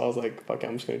pissed, so I was like, fuck it,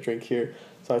 I'm just going to drink here.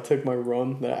 So I took my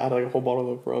rum, that I had like a whole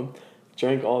bottle of rum,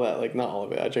 drank all that, like not all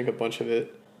of it, I drank a bunch of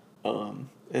it.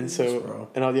 And so,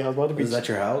 and I was about to be... Was that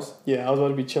your house? Yeah, I was about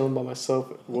to be chilling by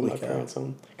myself with my parents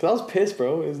home. Because I was pissed,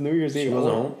 bro. It was New Year's Eve. She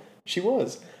wasn't home? She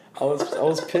was. I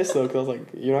was pissed, though, because I was like,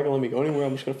 you're not going to let me go anywhere,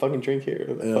 I'm just going to fucking drink here.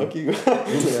 Like, fuck you.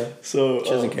 Yeah. So, she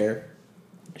doesn't care.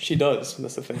 She does.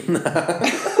 That's the thing.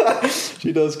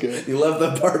 She does care. You left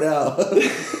that part out.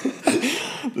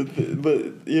 But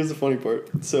here's the funny part.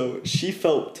 So she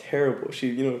felt terrible.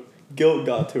 She, guilt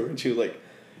got to her, and she was like,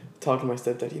 talking to my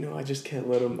stepdad, I just can't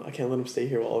let him. I can't let him stay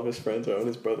here while all of his friends are out and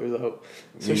his brother's out.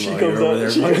 So she comes out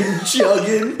there, fucking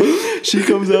chugging. She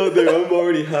comes out there. I'm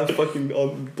already half fucking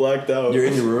blacked out. You're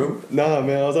in your room? Nah,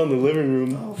 man. I was out in the living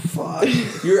room. Oh fuck!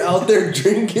 You're out there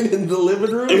drinking in the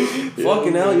living room? Yeah,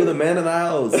 fucking hell! You're the man of the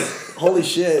house. Holy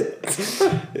shit!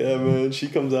 Yeah, man. She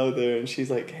comes out there and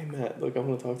she's like, "Hey, Matt, look, I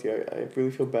want to talk to you. I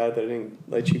really feel bad that I didn't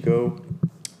let you go.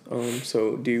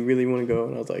 So do you really want to go?"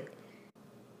 And I was like,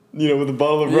 with a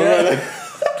bottle of rum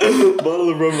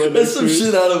right That's some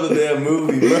shit out of a damn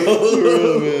movie, bro. For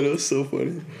real, man. It was so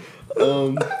funny.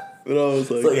 But I was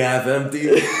like... It's like half empty.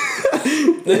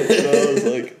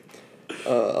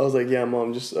 I was like, yeah,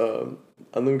 Mom, just... I'm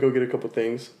going to go get a couple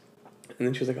things. And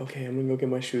then she was like, okay, I'm going to go get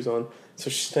my shoes on. So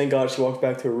thank God she walks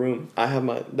back to her room. I have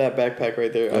that backpack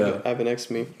right there. Yeah. I have it next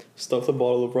to me. Stuffed a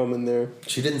bottle of rum in there.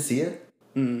 She didn't see it?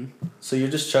 So you're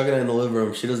just chugging it in the living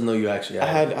room. She doesn't know you actually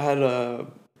have it. I had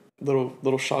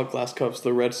little shot glass cups,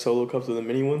 the red Solo cups, the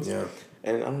mini ones. Yeah.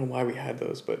 And I don't know why we had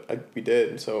those, but we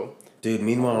did. So. Dude,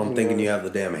 meanwhile, I'm thinking you have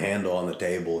the damn handle on the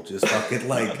table, just fucking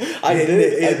like. I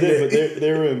did, but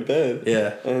they were in bed.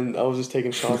 Yeah. And I was just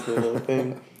taking shots of the little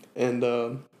thing, and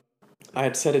I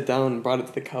had set it down and brought it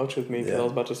to the couch with me because I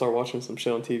was about to start watching some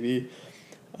shit on TV,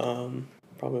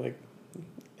 probably like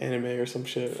anime or some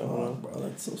shit. I don't know. Bro,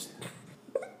 that's so.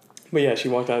 But yeah, she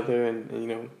walked out there,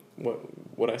 and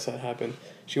what I said happened.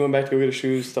 She went back to go get her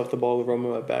shoes, stuffed the bottle of rum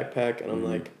in my backpack, and I'm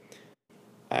like,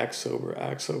 act sober.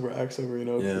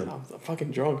 Yeah. I'm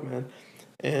fucking drunk, man.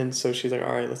 And so she's like,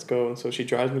 all right, let's go. And so she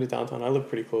drives me to downtown. I live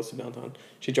pretty close to downtown.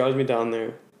 She drives me down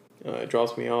there,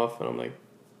 drops me off, and I'm like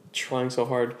trying so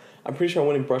hard. I'm pretty sure I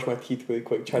went and brushed my teeth really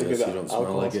quick, try to get that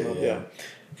alcohol smell. Yeah.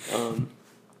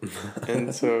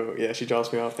 And so, yeah, she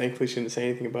drops me off. Thankfully, she didn't say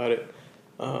anything about it.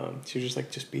 She was just like,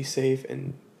 just be safe,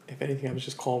 and if anything happens,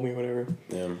 just call me or whatever.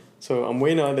 Yeah. So I'm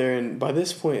waiting out there, and by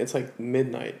this point, it's like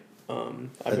midnight.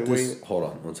 I've been waiting. Hold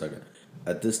on 1 second.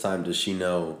 At this time, does she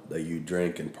know that you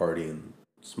drink and party and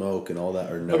smoke and all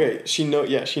that, or no? Okay, she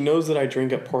knows that I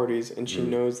drink at parties, and she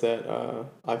knows that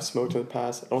I've smoked in the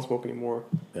past. I don't smoke anymore.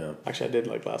 Yeah. Actually, I did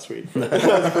like last week. That was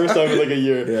the first time in like a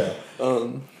year. Yeah.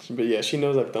 But yeah, she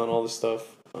knows I've done all this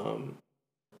stuff.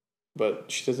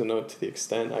 But she doesn't know it to the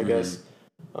extent, I guess.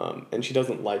 And she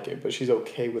doesn't like it, but she's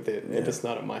okay with it if it's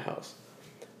not at my house.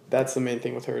 That's the main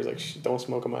thing with her is like, don't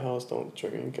smoke at my house, don't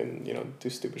drink, and do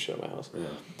stupid shit at my house. Yeah.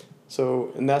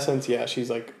 So in that sense, yeah, she's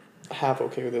like half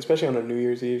okay with it, especially on a New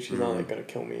Year's Eve. She's not like gonna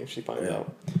kill me if she finds out.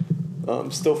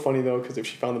 Still funny though, because if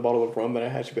she found the bottle of rum that I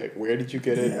had, she'd be like, "Where did you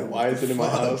get it? And why is it in my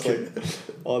house?" Like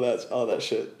all that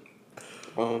shit.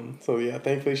 So yeah,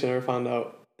 thankfully she never found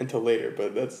out until later,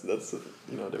 but that's a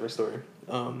different story.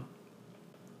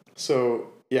 So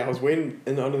yeah, I was waiting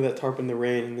under that tarp in the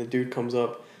rain, and the dude comes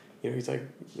up. He's like,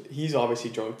 he's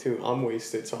obviously drunk too. I'm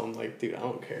wasted, so I'm like, dude, I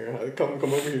don't care. Come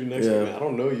over here next to me. I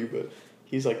don't know you, but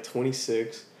he's like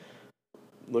 26.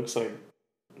 He looks like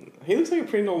a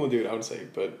pretty normal dude, I would say,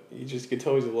 but you could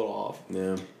tell he's a little off.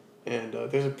 Yeah. And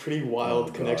there's a pretty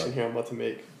wild connection here I'm about to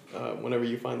make. Whenever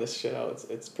you find this shit out,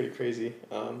 it's pretty crazy.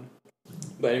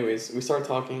 But anyways, we start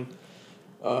talking,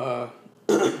 and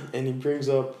he brings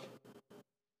up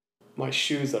my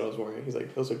shoes that I was wearing. He's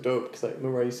like, those are dope, because I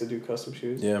remember I used to do custom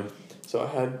shoes. Yeah. So I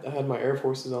had my Air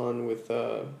Forces on with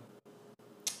I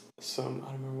don't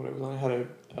remember what it was on. I had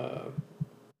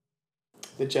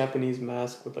the Japanese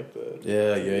mask with like the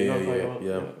yeah.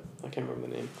 I can't remember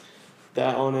the name.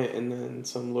 That on it, and then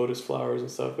some lotus flowers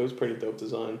and stuff. It was pretty dope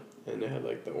design, and it had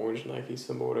like the orange Nike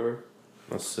symbol, whatever.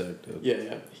 That's sick, dude.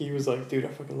 Yeah. He was like, dude, I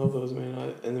fucking love those,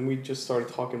 man. And then we just started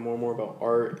talking more and more about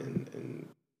art and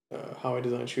how I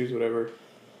design shoes, whatever.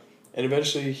 And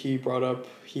eventually he brought up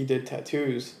he did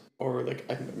tattoos, or like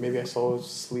maybe I saw his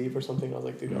sleeve or something. I was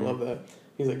like, dude, I love that.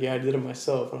 He's like, yeah, I did it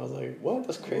myself. And I was like, what?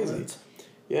 That's crazy. What?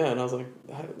 Yeah, and I was like,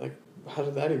 how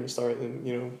did that even start?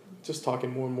 And just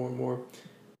talking more and more and more.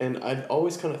 And I'd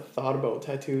always kind of thought about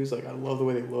tattoos. Like, I love the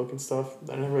way they look and stuff.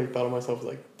 I never really thought of myself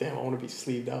like, damn, I want to be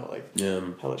sleeved out. Like,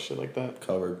 hella shit like that.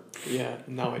 Covered. Yeah,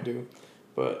 now I do.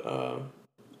 But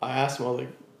I asked him, I was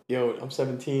like, yo, I'm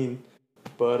 17,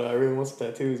 but I really want some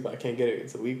tattoos, but I can't get it.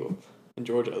 It's illegal. In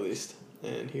Georgia, at least.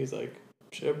 And he was like,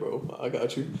 shit, bro, I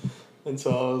got you. And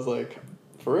so I was like,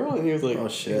 for real? And he was like, oh,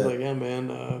 shit. He was like, yeah,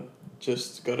 man,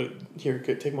 just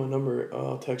take my number.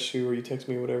 I'll text you, or you text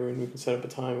me, whatever, and we can set up a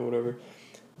time or whatever.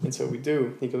 And so we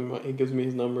do. He gives me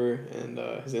his number and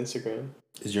his Instagram.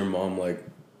 Is your mom like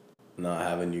not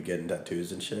having you getting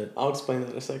tattoos and shit? I'll explain that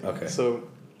in a second. Okay. So,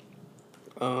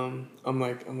 I'm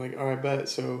like, all right, bet.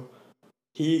 So,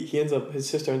 his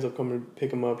sister ends up coming to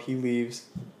pick him up. He leaves,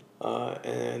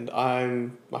 And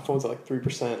my phone's at like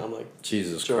 3%. I'm like,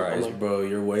 Jesus Jeremy, Christ, like, bro,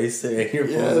 you're wasted. And your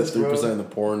phone's at 3% in the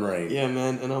pouring rain. Yeah,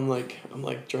 man. And I'm like,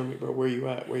 Jeremy, bro, where you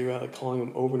at? Where you at? Like calling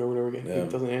him over and over and over again. Yeah. He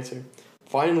doesn't answer.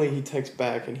 Finally, he texts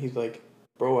back and he's like,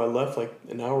 bro, I left like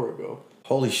an hour ago.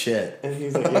 Holy shit. And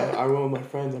he's like, yeah, I went with my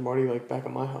friends. I'm already like back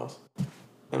at my house.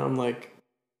 And I'm like,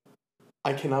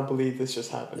 I cannot believe this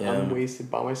just happened. Yeah. I'm wasted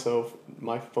by myself.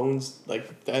 My phone's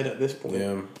like dead at this point.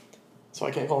 Yeah. So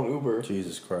I can't call an Uber.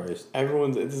 Jesus Christ.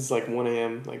 This is like 1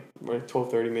 a.m., like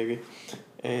 12:30 maybe.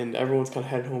 And everyone's kind of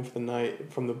headed home for the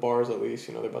night, from the bars at least.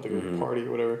 You know, they're about to go to a party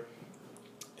or whatever.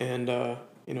 And,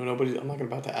 you know, I'm not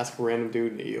about to ask a random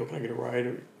dude, yo, can I get a ride?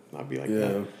 Or not be like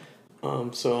that.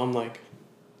 So I'm like,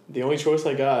 the only choice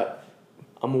I got,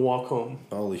 I'm going to walk home.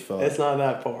 Holy fuck. It's not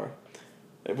that far.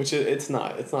 Which it's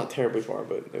not terribly far,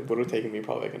 but it would have taken me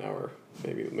probably like an hour,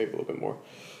 maybe a little bit more.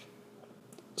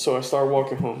 So I start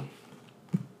walking home.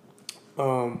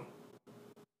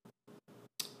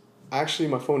 Actually,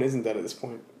 my phone isn't dead at this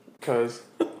point, because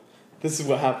this is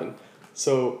what happened.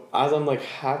 So as I'm like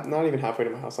not even halfway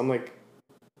to my house, I'm like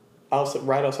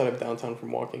right outside of downtown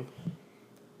from walking.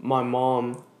 My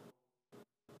mom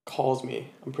calls me.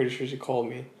 I'm pretty sure she called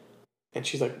me, and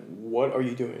she's like, "What are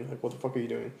you doing? Like, what the fuck are you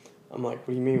doing?" I'm like,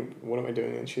 "What do you mean? What am I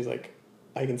doing?" And she's like,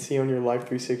 "I can see on your Life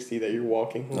 360 that you're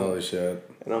walking home." Holy shit.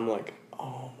 And I'm like,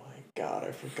 "Oh my God,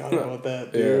 I forgot about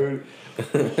that, dude."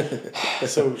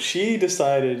 So she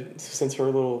decided, since her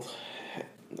little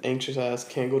anxious ass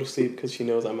can't go to sleep because she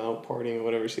knows I'm out partying or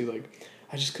whatever, she's like,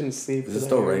 I just couldn't sleep. Is it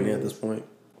still raining at this point?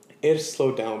 It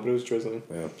slowed down, but it was drizzling.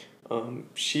 Yeah.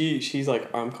 She's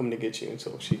like, I'm coming to get you. And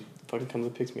so she fucking comes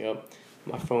and picks me up.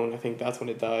 My phone, I think that's when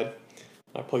it died.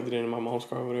 I plugged it into my mom's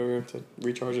car or whatever to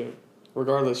recharge it.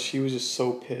 Regardless, she was just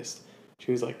so pissed.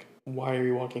 She was like, why are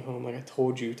you walking home? Like, I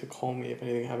told you to call me if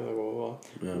anything happened. Like, blah, blah,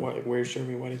 blah. Yeah. Where's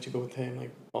Jeremy? Why didn't you go with him?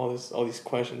 Like, all these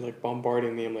questions, like,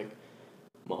 bombarding me. I'm like,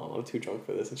 Mom, I'm too drunk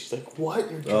for this. And she's like,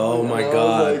 what? You're drunk? Oh, my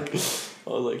God. I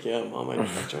was like, yeah, Mom, I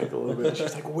drank a little bit. And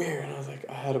she's like, where? And I was like,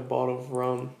 I had a bottle of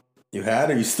rum. You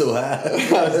had or you still have?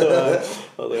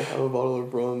 I was like, I have a bottle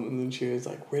of rum. And then she was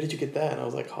like, where did you get that? And I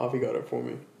was like, Javi got it for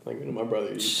me. Like, you know, my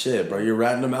brother. Shit, bro, you're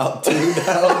ratting them out too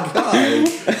now, God.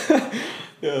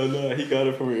 Yeah, no, he got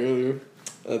it for me earlier,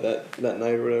 that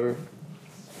night or whatever.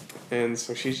 And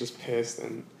so she's just pissed,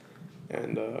 and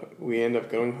we end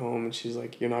up going home, and she's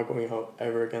like, "You're not going out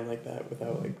ever again like that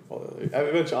without like all the."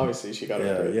 Eventually, obviously, she got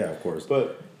it. Yeah, of course.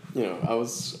 But you know, I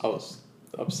was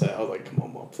upset. I was like, "Come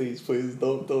on, Mom, please,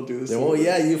 don't do this." Well,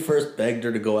 yeah, you first begged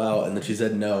her to go out, and then she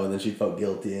said no, and then she felt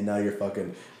guilty, and now you're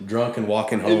fucking drunk and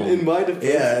walking home. In my defense,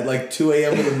 yeah, at like 2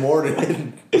 a.m. in the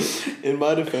morning. In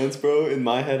my defense, bro, in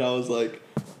my head, I was like,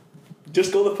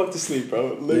 just go the fuck to sleep,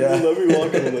 bro. Let me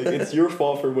walk home. Like, it's your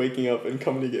fault for waking up and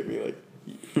coming to get me.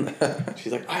 Like,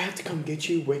 she's like, I have to come get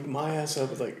you, wake my ass up.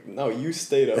 It's like, no, you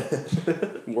stayed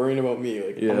up worrying about me.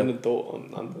 Like, I'm an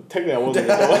adult. Technically, I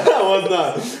wasn't an adult. I was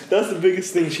not. That's the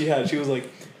biggest thing she had. She was like,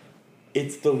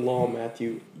 it's the law,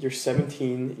 Matthew. You're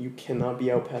 17. You cannot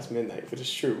be out past midnight, which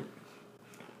is true.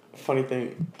 Funny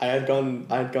thing, I had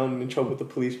gotten in trouble with the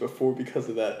police before because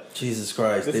of that. Jesus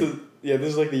Christ. This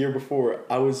is like the year before.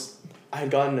 I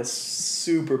had gotten a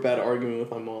super bad argument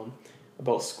with my mom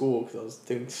about school because I was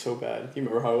doing so bad. Do you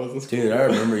remember how I was in school? Dude, I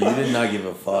remember you did not give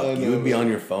a fuck. You would be on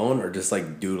your phone or just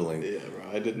like doodling. Yeah,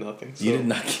 bro, I did nothing. So you did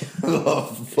not give a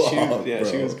fuck.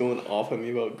 She was going off on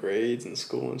me about grades and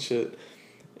school and shit.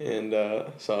 And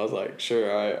so I was like,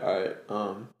 sure,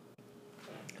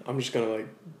 I'm just gonna like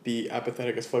be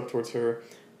apathetic as fuck towards her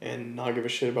and not give a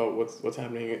shit about what's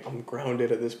happening. I'm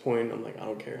grounded at this point. I'm like, I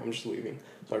don't care. I'm just leaving.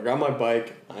 So I grab my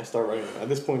bike and I start riding. At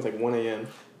this point, it's like 1 a.m.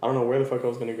 I don't know where the fuck I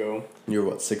was gonna go. You were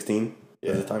what, 16?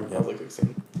 Yeah, at the time? I was like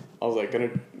 16. I was like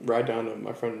gonna ride down to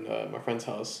my friend's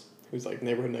house, who's like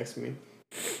neighborhood next to me.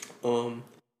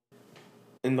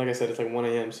 And like I said, it's like 1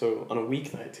 a.m. So on a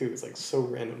weeknight too, it's like so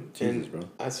random. Jesus, and bro.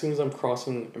 As soon as I'm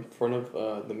crossing in front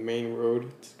of the main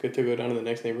road to go down to the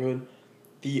next neighborhood,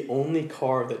 the only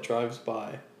car that drives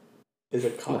by is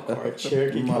a cop car, a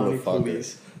Cherokee County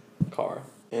Police car,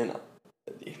 and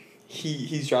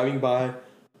he's driving by.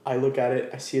 I look at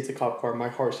it, I see it's a cop car. My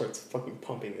heart starts fucking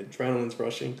pumping, adrenaline's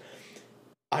rushing.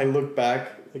 I look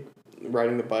back, like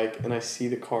riding the bike, and I see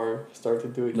the car start to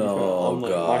do it. No, I'm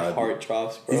like, God. my heart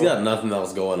drops, bro. He's got nothing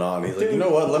else going on. He's like, you know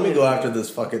what? Let me go after this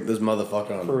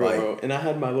motherfucker on the bike. Bro. And I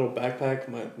had my little backpack,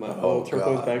 my little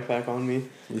turquoise backpack on me.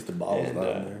 At least the bottle's not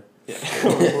in there.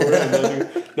 Yeah,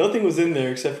 nothing was in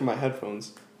there except for my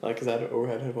headphones. Like, because I had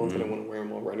overhead headphones, I didn't want to wear them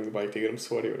while riding the bike to get them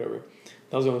sweaty or whatever.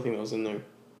 That was the only thing that was in there.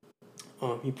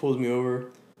 He pulls me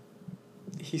over.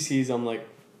 He sees I'm like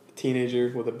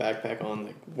teenager with a backpack on.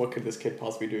 Like, what could this kid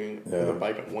possibly be doing with a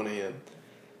bike at 1 a.m.?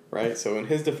 Right? So in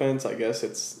his defense, I guess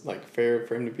it's like fair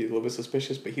for him to be a little bit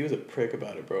suspicious, but he was a prick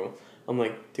about it, bro. I'm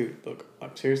like, dude, look, I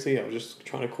was just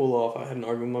trying to cool off. I had an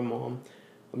argument with my mom.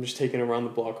 I'm just taking it around the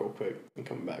block real quick and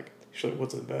coming back. She's like,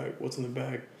 what's in the bag? What's in the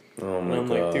bag? Oh and my I'm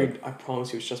God. like, dude, I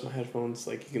promise you it's just my headphones.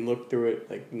 Like, you can look through it.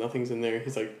 Like, nothing's in there.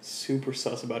 He's like super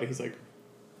sus about it. He's like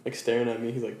staring at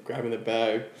me. He's like grabbing the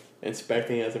bag,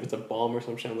 inspecting it as if it's a bomb or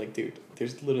some shit. I'm like, dude,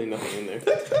 there's literally nothing in there.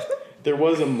 There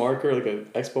was a marker, like an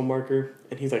expo marker,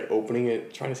 and he's like opening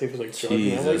it, trying to see if it's like drugs.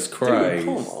 Jesus like, Christ.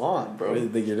 Dude, come on, bro. What, do you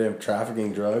think you're damn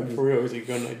trafficking drugs? For real, he's like, you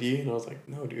got an ID? And I was like,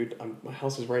 no, dude, my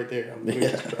house is right there. I'm literally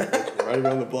just driving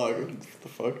around the block. What the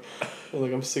fuck? I was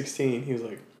like, I'm 16. He was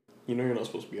like, you know you're not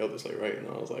supposed to be out this late, right? And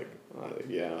I was like,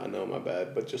 yeah, I know, my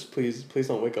bad. But just please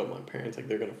don't wake up my parents. Like,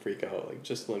 they're going to freak out. Like,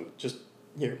 just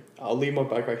here, I'll leave my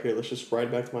bike right here. Let's just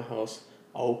ride back to my house.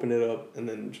 I'll open it up and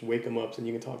then just wake them up so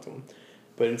you can talk to them.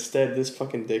 But instead, this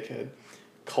fucking dickhead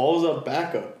calls up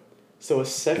backup. So a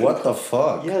second... What the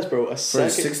fuck? Yes, bro, a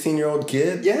second... For a 16-year-old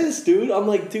kid? Yes, dude. I'm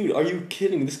like, dude, are you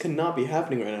kidding? This could not be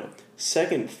happening right now.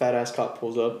 Second fat-ass cop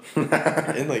pulls up.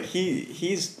 And, like,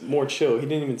 he's more chill. He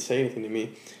didn't even say anything to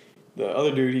me. The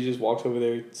other dude, he just walks over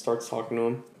there, starts talking to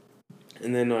him.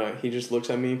 And then he just looks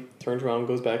at me, turns around,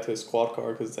 goes back to his squad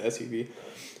car because it's an SUV.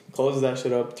 Closes that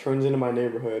shit up, turns into my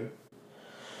neighborhood.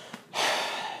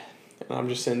 And I'm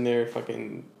just sitting there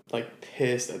fucking, like,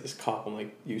 pissed at this cop. I'm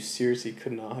like, you seriously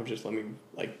could not have just let me,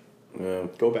 like,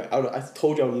 go back. I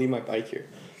told you I would leave my bike here.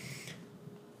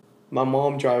 My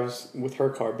mom drives with her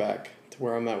car back to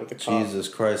where I'm at with the cop. Jesus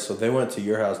Christ. So they went to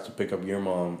your house to pick up your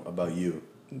mom about you.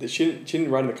 She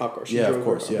didn't ride in the cop car. She yeah, drove of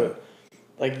course, her car, yeah.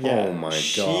 Like, yeah. Oh my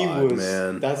God,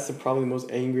 man. That's probably the most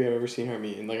angry I've ever seen her at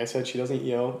me. And like I said, she doesn't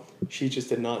yell. She just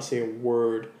did not say a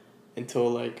word until,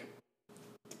 like,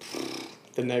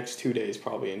 the next 2 days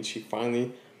probably. And she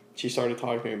started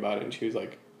talking to me about it. And she was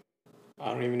like,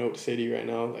 I don't even know what to say to you right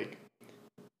now. Like,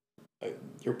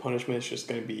 your punishment is just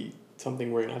going to be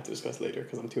something we're going to have to discuss later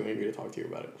because I'm too angry to talk to you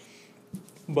about it.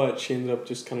 But she ended up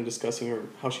just kind of discussing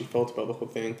how she felt about the whole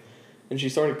thing. And she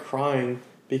started crying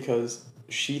because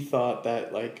she thought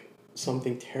that, like,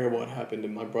 something terrible had happened to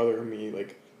my brother or me.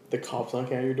 Like, the cops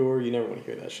knocking at your door, you never want to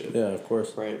hear that shit. Yeah, of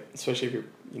course. Right? Especially if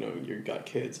you got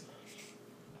kids.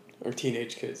 Or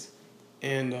teenage kids.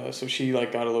 And so she,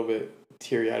 like, got a little bit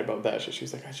teary-eyed about that shit. She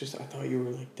was like, I thought you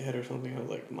were, like, dead or something. I was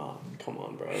like, Mom, come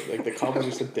on, bro. Like, the cop was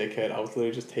just a dickhead. I was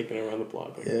literally just taking her around the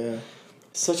block. Like, yeah.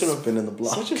 Spinning the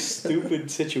block. Such a stupid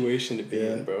situation to be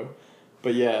in, bro.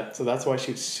 But yeah, so that's why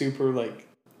she was super, like,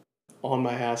 on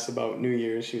my ass about New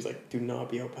Year's. She was like, do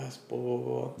not be out past blah, blah,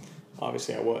 blah.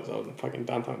 Obviously, I was in fucking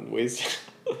downtown waste.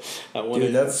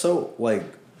 Dude, that's so, like,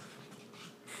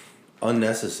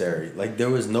 unnecessary. Like, there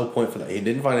was no point for that. He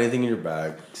didn't find anything in your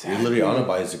bag. Exactly. You're literally on a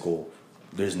bicycle.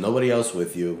 There's nobody else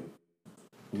with you.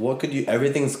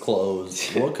 Everything's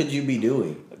closed. What could you be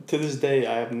doing? To this day,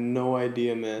 I have no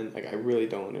idea, man. Like, I really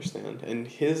don't understand. And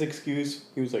his excuse,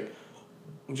 he was like,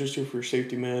 I'm just here for your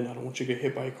safety, man. I don't want you to get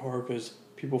hit by a car because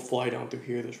people fly down through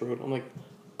here, this road. I'm like,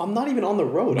 I'm not even on the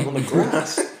road. I'm on the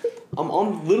grass.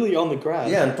 I'm literally on the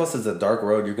grass. Yeah, and plus it's a dark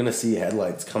road. You're going to see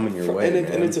headlights coming your way, man.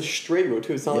 And it's a straight road,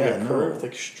 too. It's not like a curve. It's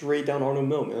like straight down Arnold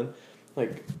Mill, man.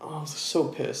 Like, I was so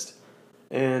pissed.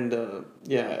 And,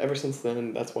 ever since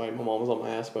then, that's why my mom was on my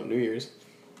ass about New Year's.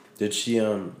 Did she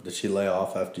lay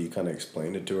off after you kind of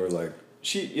explained it to her? Like,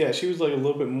 she was like a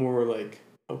little bit more like,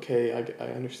 okay, I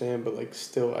understand, but like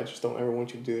still, I just don't ever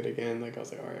want you to do it again. Like, I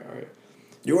was like, all right.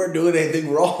 You weren't doing anything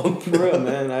wrong. For real,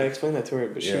 man. I explained that to her,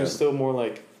 but she was still more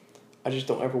like, I just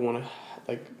don't ever want to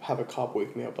like have a cop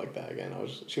wake me up like that again.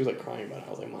 She was like crying about it. I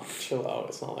was like, Mom, chill out.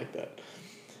 It's not like that.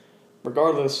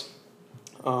 Regardless,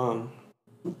 downtown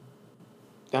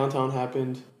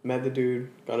happened. Met the dude.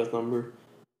 Got his number.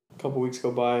 A couple weeks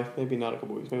go by. Maybe not a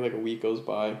couple weeks. Maybe like a week goes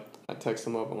by. I text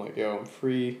him up. I'm like, yo, I'm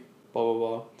free. Blah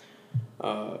blah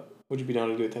blah. Would you be down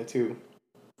to do a tattoo?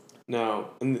 Now,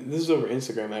 and this is over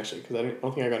Instagram actually, because I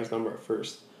don't think I got his number at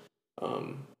first.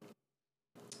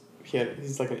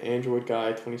 He's like an Android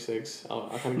guy, 26. I'll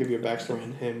kind of give you a backstory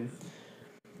on him.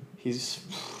 He's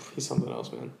something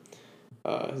else, man.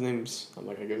 His name's, I'm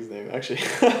not gonna give his name actually.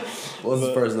 What's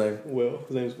his first name? Will.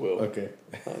 His name's Will. Okay.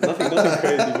 Nothing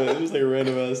crazy, but it was like a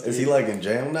random ass. Is he like in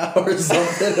jail now or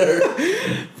something? Or?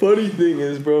 Funny thing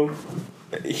is, bro,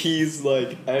 he's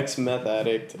like ex-meth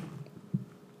addict.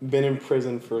 Been in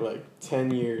prison for like 10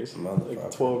 years,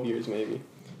 like 12 years maybe.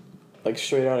 Like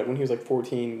straight out, when he was like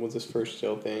 14 was his first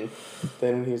jail thing.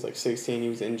 Then when he was like 16, he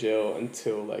was in jail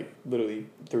until like literally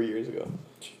 3 years ago.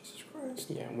 Jesus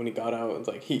Christ. Yeah, when he got out, it's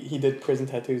like he did prison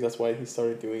tattoos. That's why he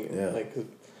started doing it. Yeah. Like,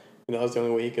 And that was the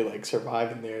only way he could like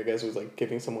survive in there. I guess was like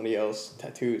giving somebody else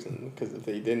tattoos, and because if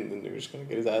they didn't, then they were just gonna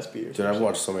get his ass beat. Dude, I've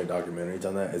watched so many documentaries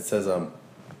on that. It says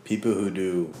people who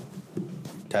do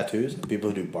tattoos,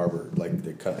 people who do barber, like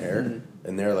they cut hair,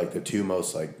 and they're like the two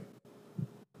most like,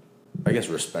 I guess,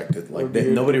 respected. Like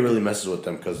nobody really messes with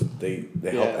them because they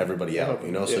help everybody out,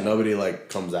 you know. So nobody like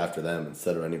comes after them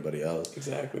instead of anybody else.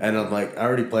 Exactly. And I'm like, I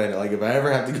already planned it. Like if I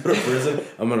ever have to go to prison,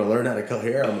 I'm gonna learn how to cut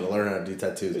hair. I'm gonna learn how to do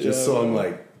tattoos, just so I'm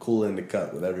like cool in the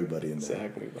cut with everybody in there.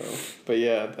 Exactly, bro. But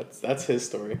yeah, that's his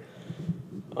story.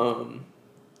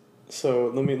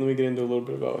 So let me get into a little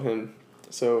bit about him.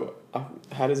 So I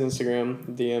had his Instagram,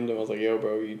 DM'd him. I was like, yo,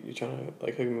 bro, you trying to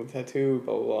like hook me with a tattoo,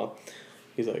 blah, blah, blah.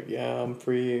 He's like, yeah, I'm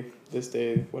free this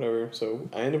day, whatever. So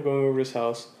I end up going over to his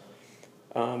house,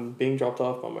 being dropped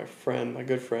off by my friend, my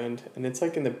good friend. And it's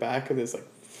like in the back of this, like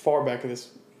far back of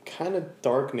this kind of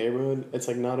dark neighborhood. It's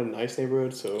like not a nice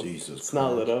neighborhood, so it's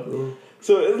not lit up. Bro.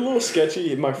 So it's a little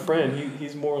sketchy. My friend,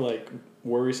 he's more like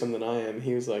worrisome than I am.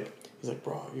 He's like,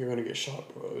 bro, you're gonna get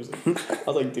shot, bro. I was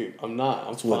like, dude, I'm not.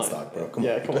 I'm fine. Woodstock, bro. Come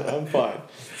on, I'm fine.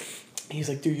 He's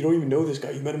like, dude, you don't even know this guy.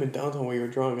 You met him in downtown while you were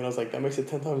drunk. And I was like, that makes it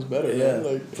 10 times better. Yeah, man.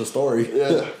 Like, it's a story.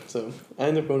 Yeah. So I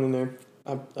end up going in there.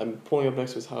 I'm pulling up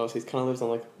next to his house. He kind of lives on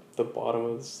like the bottom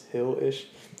of this hill-ish.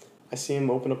 I see him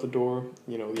open up the door.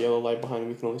 You know, the yellow light behind him.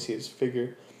 You can only see his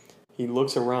figure. He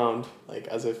looks around like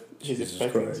as if he's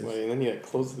expecting somebody. And then he like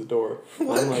closes the door. And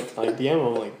I'm like, I DM him.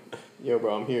 I'm like, yo,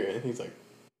 bro, I'm here. And he's like,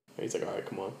 all right,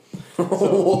 come on.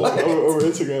 So like, over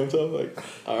Instagram. So I'm like,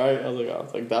 all right. I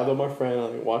was like, dabbed up my friend. I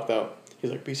like, walked out. He's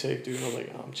like, be safe, dude. And I was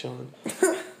like, oh, I'm chilling.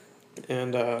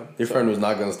 And your friend was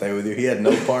not gonna stay with you. He had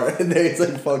no part in there. He's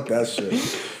like, fuck that shit.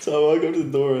 So I walk up to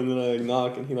the door and then I like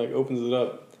knock and he like opens it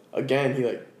up. Again, he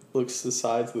like looks to the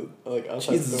sides of the, like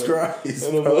outside Jesus the door. Christ,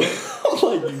 and I'm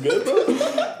like, you good,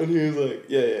 bro? And he was like,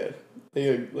 yeah. And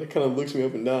he like kind of looks me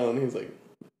up and down. And he was like,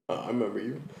 oh, I remember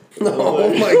you. Oh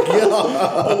like, my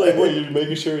god! I was like, what? You're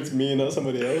making sure it's me and not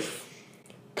somebody else?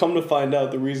 Come to find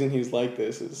out, the reason he's like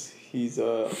this is he's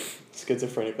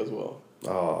schizophrenic as well.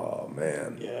 Oh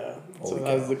man. Yeah. So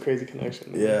that was the crazy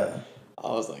connection. Yeah.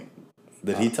 I was like,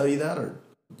 did he tell you that, or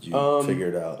did you figure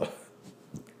it out?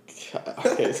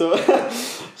 Okay, so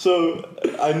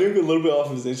I knew a little bit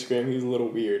off of his Instagram. He was a little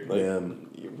weird, like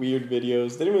weird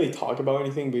videos. They didn't really talk about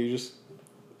anything, but you just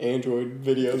Android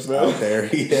videos, man. Out there,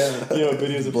 yeah. You know,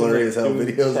 videos of blurry him, like, as hell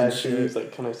videos and shit.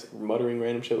 Like kind of muttering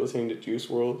random shit, listening to Juice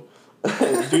WRLD.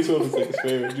 Juice WRLD was like his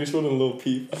favorite. Juice WRLD and Lil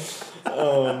Peep.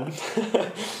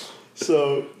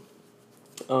 So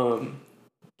I'm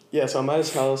at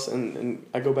his house and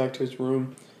I go back to his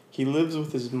room. He lives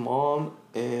with his mom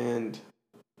and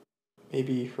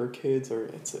maybe her kids, or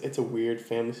it's a weird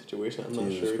family situation. I'm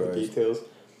not sure the details.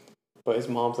 But his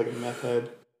mom's like a meth head,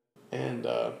 and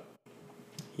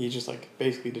he just like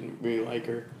basically didn't really like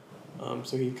her.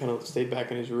 So he kind of stayed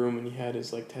back in his room and he had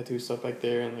his like tattoo stuff back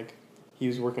there, and like he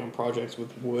was working on projects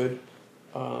with wood.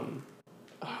 I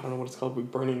don't know what it's called,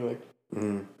 but burning like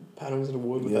patterns in the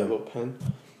wood with that little pen.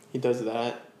 He does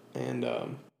that, and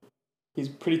he's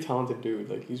a pretty talented dude.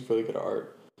 Like he's really good at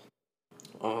art.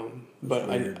 But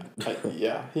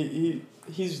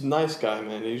he's a nice guy,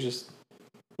 man. He's just,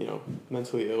 you know,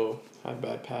 mentally ill, had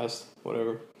bad past,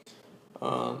 whatever.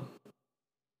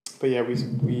 But yeah,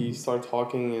 we started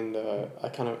talking, and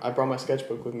I brought my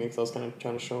sketchbook with me because I was kind of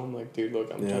trying to show him, like, dude,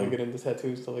 look, I'm trying to get into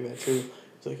tattoos, stuff like that too.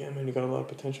 He's like, yeah, man, you got a lot of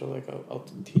potential. Like, I'll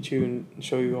teach you and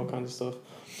show you all kinds of stuff.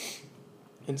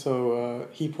 And so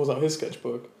he pulls out his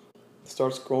sketchbook,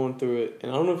 starts scrolling through it,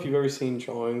 and I don't know if you've ever seen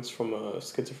drawings from a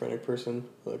schizophrenic person,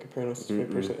 like a paranoid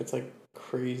schizophrenic person. It's like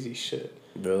crazy shit.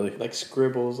 Really? Like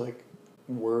scribbles, like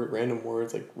random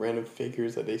words, like random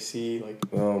figures that they see, like.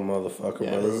 Oh motherfucker,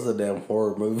 bro! This is a damn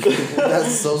horror movie.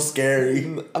 That's so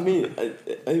scary. I mean,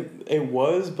 it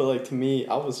was, but like to me,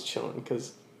 I was chilling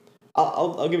because.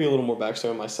 I'll give you a little more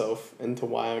backstory on myself into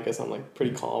why I guess I'm like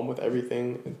pretty calm with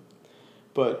everything.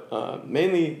 But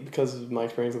mainly because of my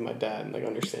experience with my dad and like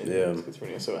understanding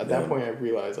schizophrenia. So at that point, I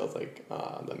realized I was like,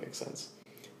 that makes sense.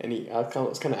 And I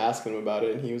was kind of asking him about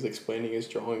it, and he was explaining his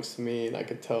drawings to me, and I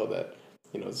could tell that,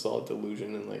 you know, it's all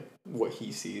delusion and like what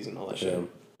he sees and all that shit.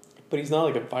 But he's not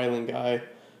like a violent guy,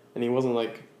 and he wasn't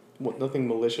like nothing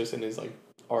malicious in his like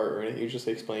art or anything. He was just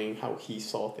explaining how he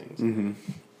saw things.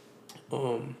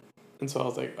 And so I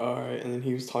was like, all right. And then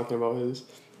he was talking about his.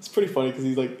 It's pretty funny because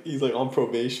he's like on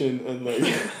probation and like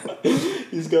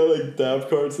he's got like dab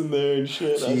cards in there and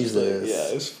shit. Jesus. Like,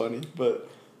 yeah, it's funny. But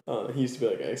he used to be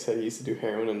like I said, he used to do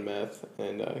heroin and meth,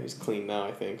 and he's clean now.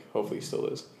 I think. Hopefully, he still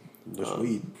is. Just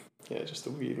weed. Yeah, just the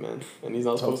weed, man. And he's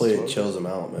not Hopefully supposed to. Hopefully, it chills him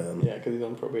out, man. Yeah, because he's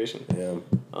on probation. Yeah.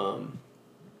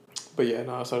 But yeah,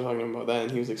 no, I started talking to him about that,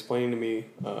 and he was explaining to me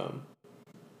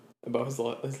about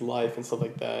his life and stuff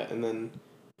like that, and then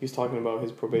he was talking about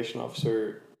his probation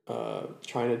officer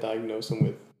trying to diagnose him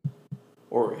with,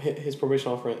 or his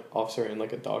probation officer and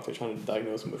like a doctor trying to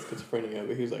diagnose him with schizophrenia,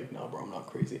 but he was like, "No, bro, I'm not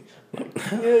crazy." I'm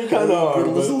like, yeah, you kind of are,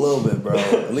 just a little bit, bro.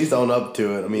 At least own up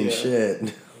to it. I mean,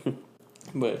 shit.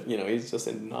 But he's just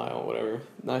in denial, whatever.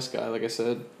 Nice guy, like I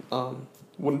said.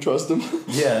 Wouldn't trust him.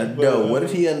 Yeah, but, no. What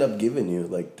did he end up giving you,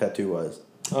 like tattoo wise?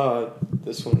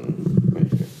 This one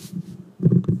right here.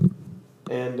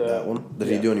 And that one. Did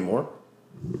he do any more?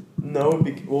 No,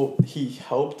 well, he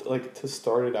helped like to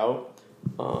start it out,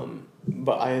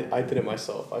 but I did it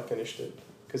myself. I finished it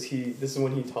because this is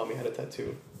when he taught me how to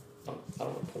tattoo. I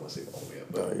don't want to pull my sleeve all the way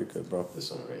up. But you're good, bro.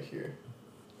 This one right here.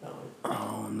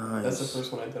 Oh, nice. That's the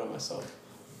first one I did on myself.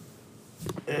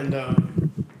 And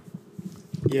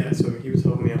yeah, so he was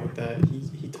helping me out with that.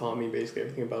 He taught me basically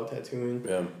everything about tattooing.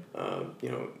 Yeah.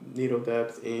 Needle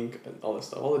depth, ink, and all that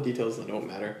stuff. All the details that don't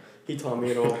matter. He taught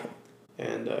me it all.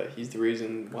 And he's the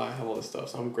reason why I have all this stuff,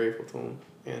 so I'm grateful to him.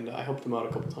 And I helped him out a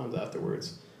couple times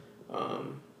afterwards.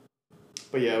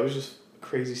 But yeah, it was just a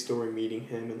crazy story meeting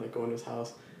him and like going to his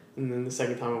house. And then the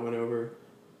second time I went over,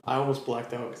 I almost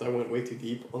blacked out because I went way too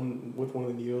deep with one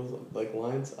of the needles, like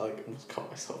lines. I like almost caught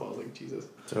myself. I was like, Jesus.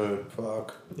 Dude,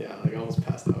 fuck. Yeah, like I almost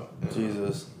passed out.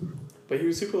 Jesus. But he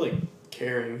was super like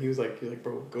caring. He was like,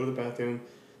 bro, go to the bathroom,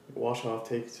 wash off,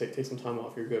 take some time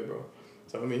off. You're good, bro.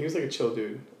 So I mean, he was like a chill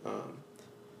dude. Like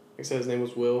I said, his name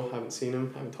was Will. Haven't seen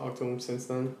him. Haven't talked to him since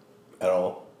then. At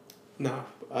all? Nah.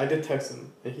 I did text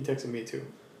him, and he texted me too,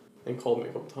 and called me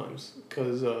a couple times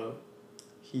because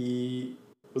he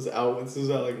was out. This was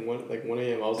at like 1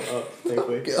 a.m. I was up,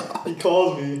 thankfully. Oh, he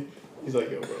calls me. He's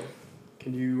like, "Yo, bro,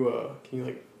 can you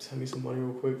like send me some money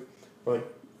real quick, or like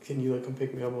can you like come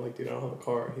pick me up?" I'm like, "Dude, I don't have a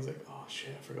car." He's like, "Oh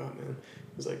shit, I forgot, man."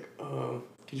 He's like,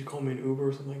 "Could you call me an Uber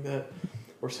or something like that,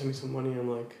 or send me some money?" I'm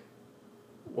like,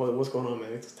 what's going on,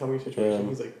 man? Tell me your situation. Yeah.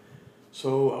 He's like,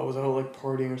 so I was out like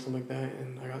partying or something like that,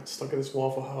 and I got stuck at this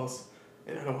Waffle House,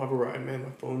 and I don't have a ride, man. My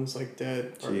phone's like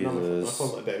dead. Or not my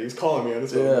phone's not dead. He's calling me on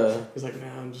his phone. Yeah. He's like,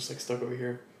 nah, I'm just like stuck over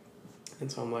here.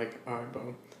 And so I'm like, all right,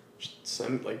 bro, just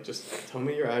tell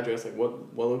me your address, like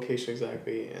what location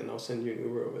exactly, and I'll send you an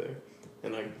Uber over there,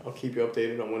 and like I'll keep you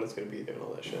updated on when it's gonna be there and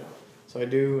all that shit. So I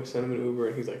do. I send him an Uber,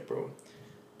 and he's like, bro,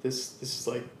 this is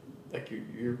like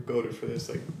you're goated for this.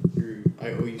 Like I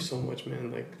owe you so much,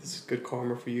 man. Like this is good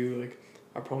karma for you. Like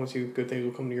I promise you, good things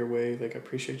will come to your way. Like I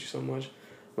appreciate you so much.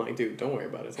 I'm like, dude, don't worry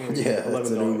about it. It's only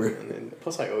 $11, and then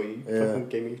plus I owe you. Yeah. Fucking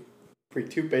gave me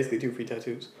basically two free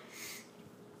tattoos.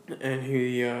 And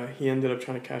he ended up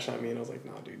trying to cash out me, and I was like,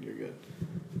 nah, dude, you're good.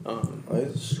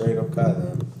 He's a straight up guy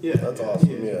then. Yeah, that's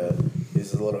awesome. Yeah,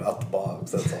 he's a little out the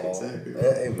box. That's all. Exactly.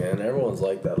 Hey man, everyone's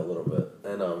like that a little bit.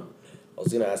 And I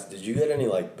was gonna ask, did you get any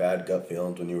like bad gut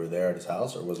feelings when you were there at his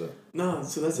house, or was it? No,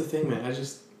 so that's the thing, man.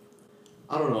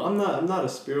 I don't know. I'm not a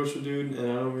spiritual dude,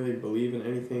 and I don't really believe in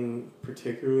anything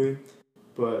particularly,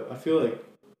 but I feel like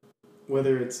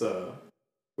whether it's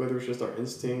just our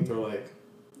instinct or like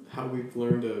how we've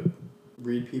learned to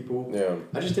read people. Yeah.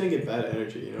 I just didn't get bad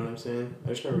energy. You know what I'm saying? I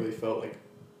just never really felt like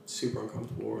super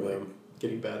uncomfortable or like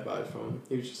getting bad vibes from him.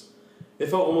 He was just. It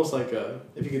felt almost like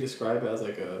if you could describe it as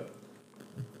like a.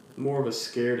 More of a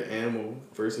scared animal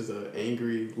versus an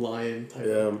angry lion type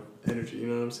of energy, you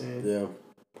know what I'm saying? Yeah.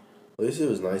 At least it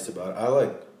was nice about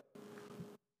it.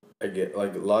 I get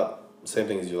like a lot, same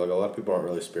thing as you, like a lot of people aren't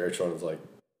really spiritual and it's like,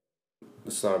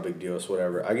 it's not a big deal, it's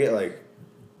whatever. I get like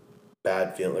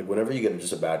bad feeling, like whenever you get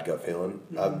just a bad gut feeling,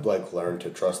 I've like learned to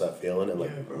trust that feeling and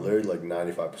like literally like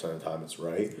 95% of the time it's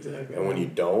right. Exactly. And when you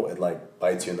don't, it like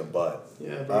bites you in the butt.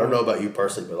 Yeah, bro. I don't know about you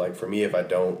personally, but like for me, if I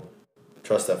don't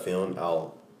trust that feeling,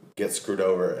 I'll get screwed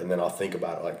over, and then I'll think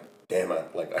about it like, damn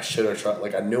it, like I should have tried.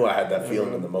 Like I knew I had that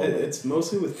feeling in the moment. It's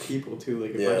mostly with people too.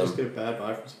 Like if I just get a bad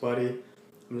vibe from somebody,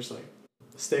 I'm just like,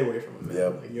 stay away from them, man.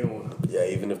 Yep. Like you don't want to. Yeah,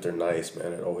 even if they're nice,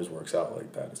 man, it always works out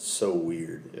like that. It's so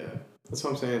weird. Yeah, that's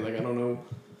what I'm saying. Like I don't know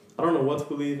what to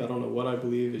believe. I don't know what I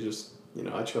believe. It's just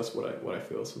I trust what I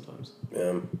feel sometimes.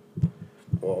 Yeah.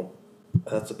 Well.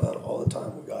 That's about all the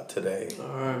time we got today. All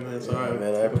right, man. It's all right.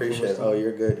 Man, I appreciate it. Oh,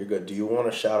 you're good. You're good. Do you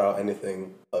want to shout out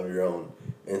anything of your own?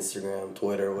 Instagram,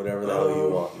 Twitter, whatever the hell you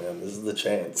want, man. This is the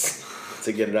chance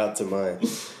to get it out to my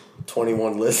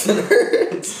 21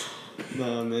 listeners.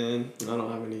 Nah, man. I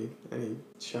don't have any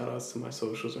shout outs to my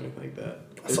socials or anything like that.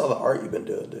 I saw the art you've been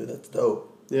doing, dude. That's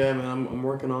dope. Yeah, man. I'm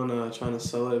working on trying to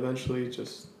sell it eventually.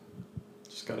 Just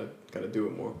gotta do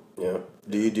it more. Yeah.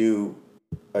 Do you do,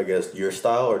 I guess, your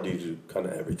style, or do you do kind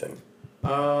of everything?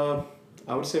 I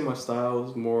would say my style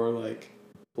is more like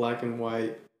black and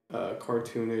white,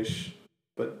 cartoonish,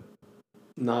 but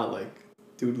not like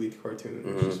doodly cartoon.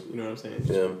 Mm-hmm. It's just, you know what I'm saying?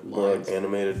 Just Yeah, more like lines.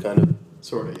 animated kind of.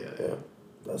 Sort of, yeah. Yeah,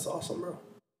 that's awesome, bro.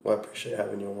 Well, I appreciate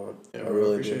having you on. Yeah, I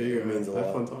really appreciate do. you. It means a lot.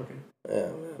 Have fun talking. Yeah,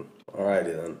 man.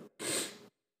 Alrighty then.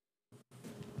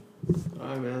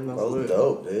 Alright, man. That was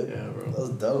dope, dude. Yeah, bro. That was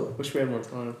dope. Wish we had more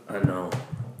time. I know.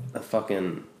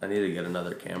 I need to get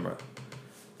another camera.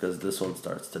 Because this one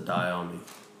starts to die on me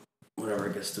whenever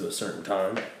it gets to a certain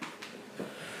time.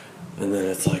 And then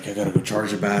it's like, I gotta go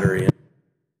charge the battery.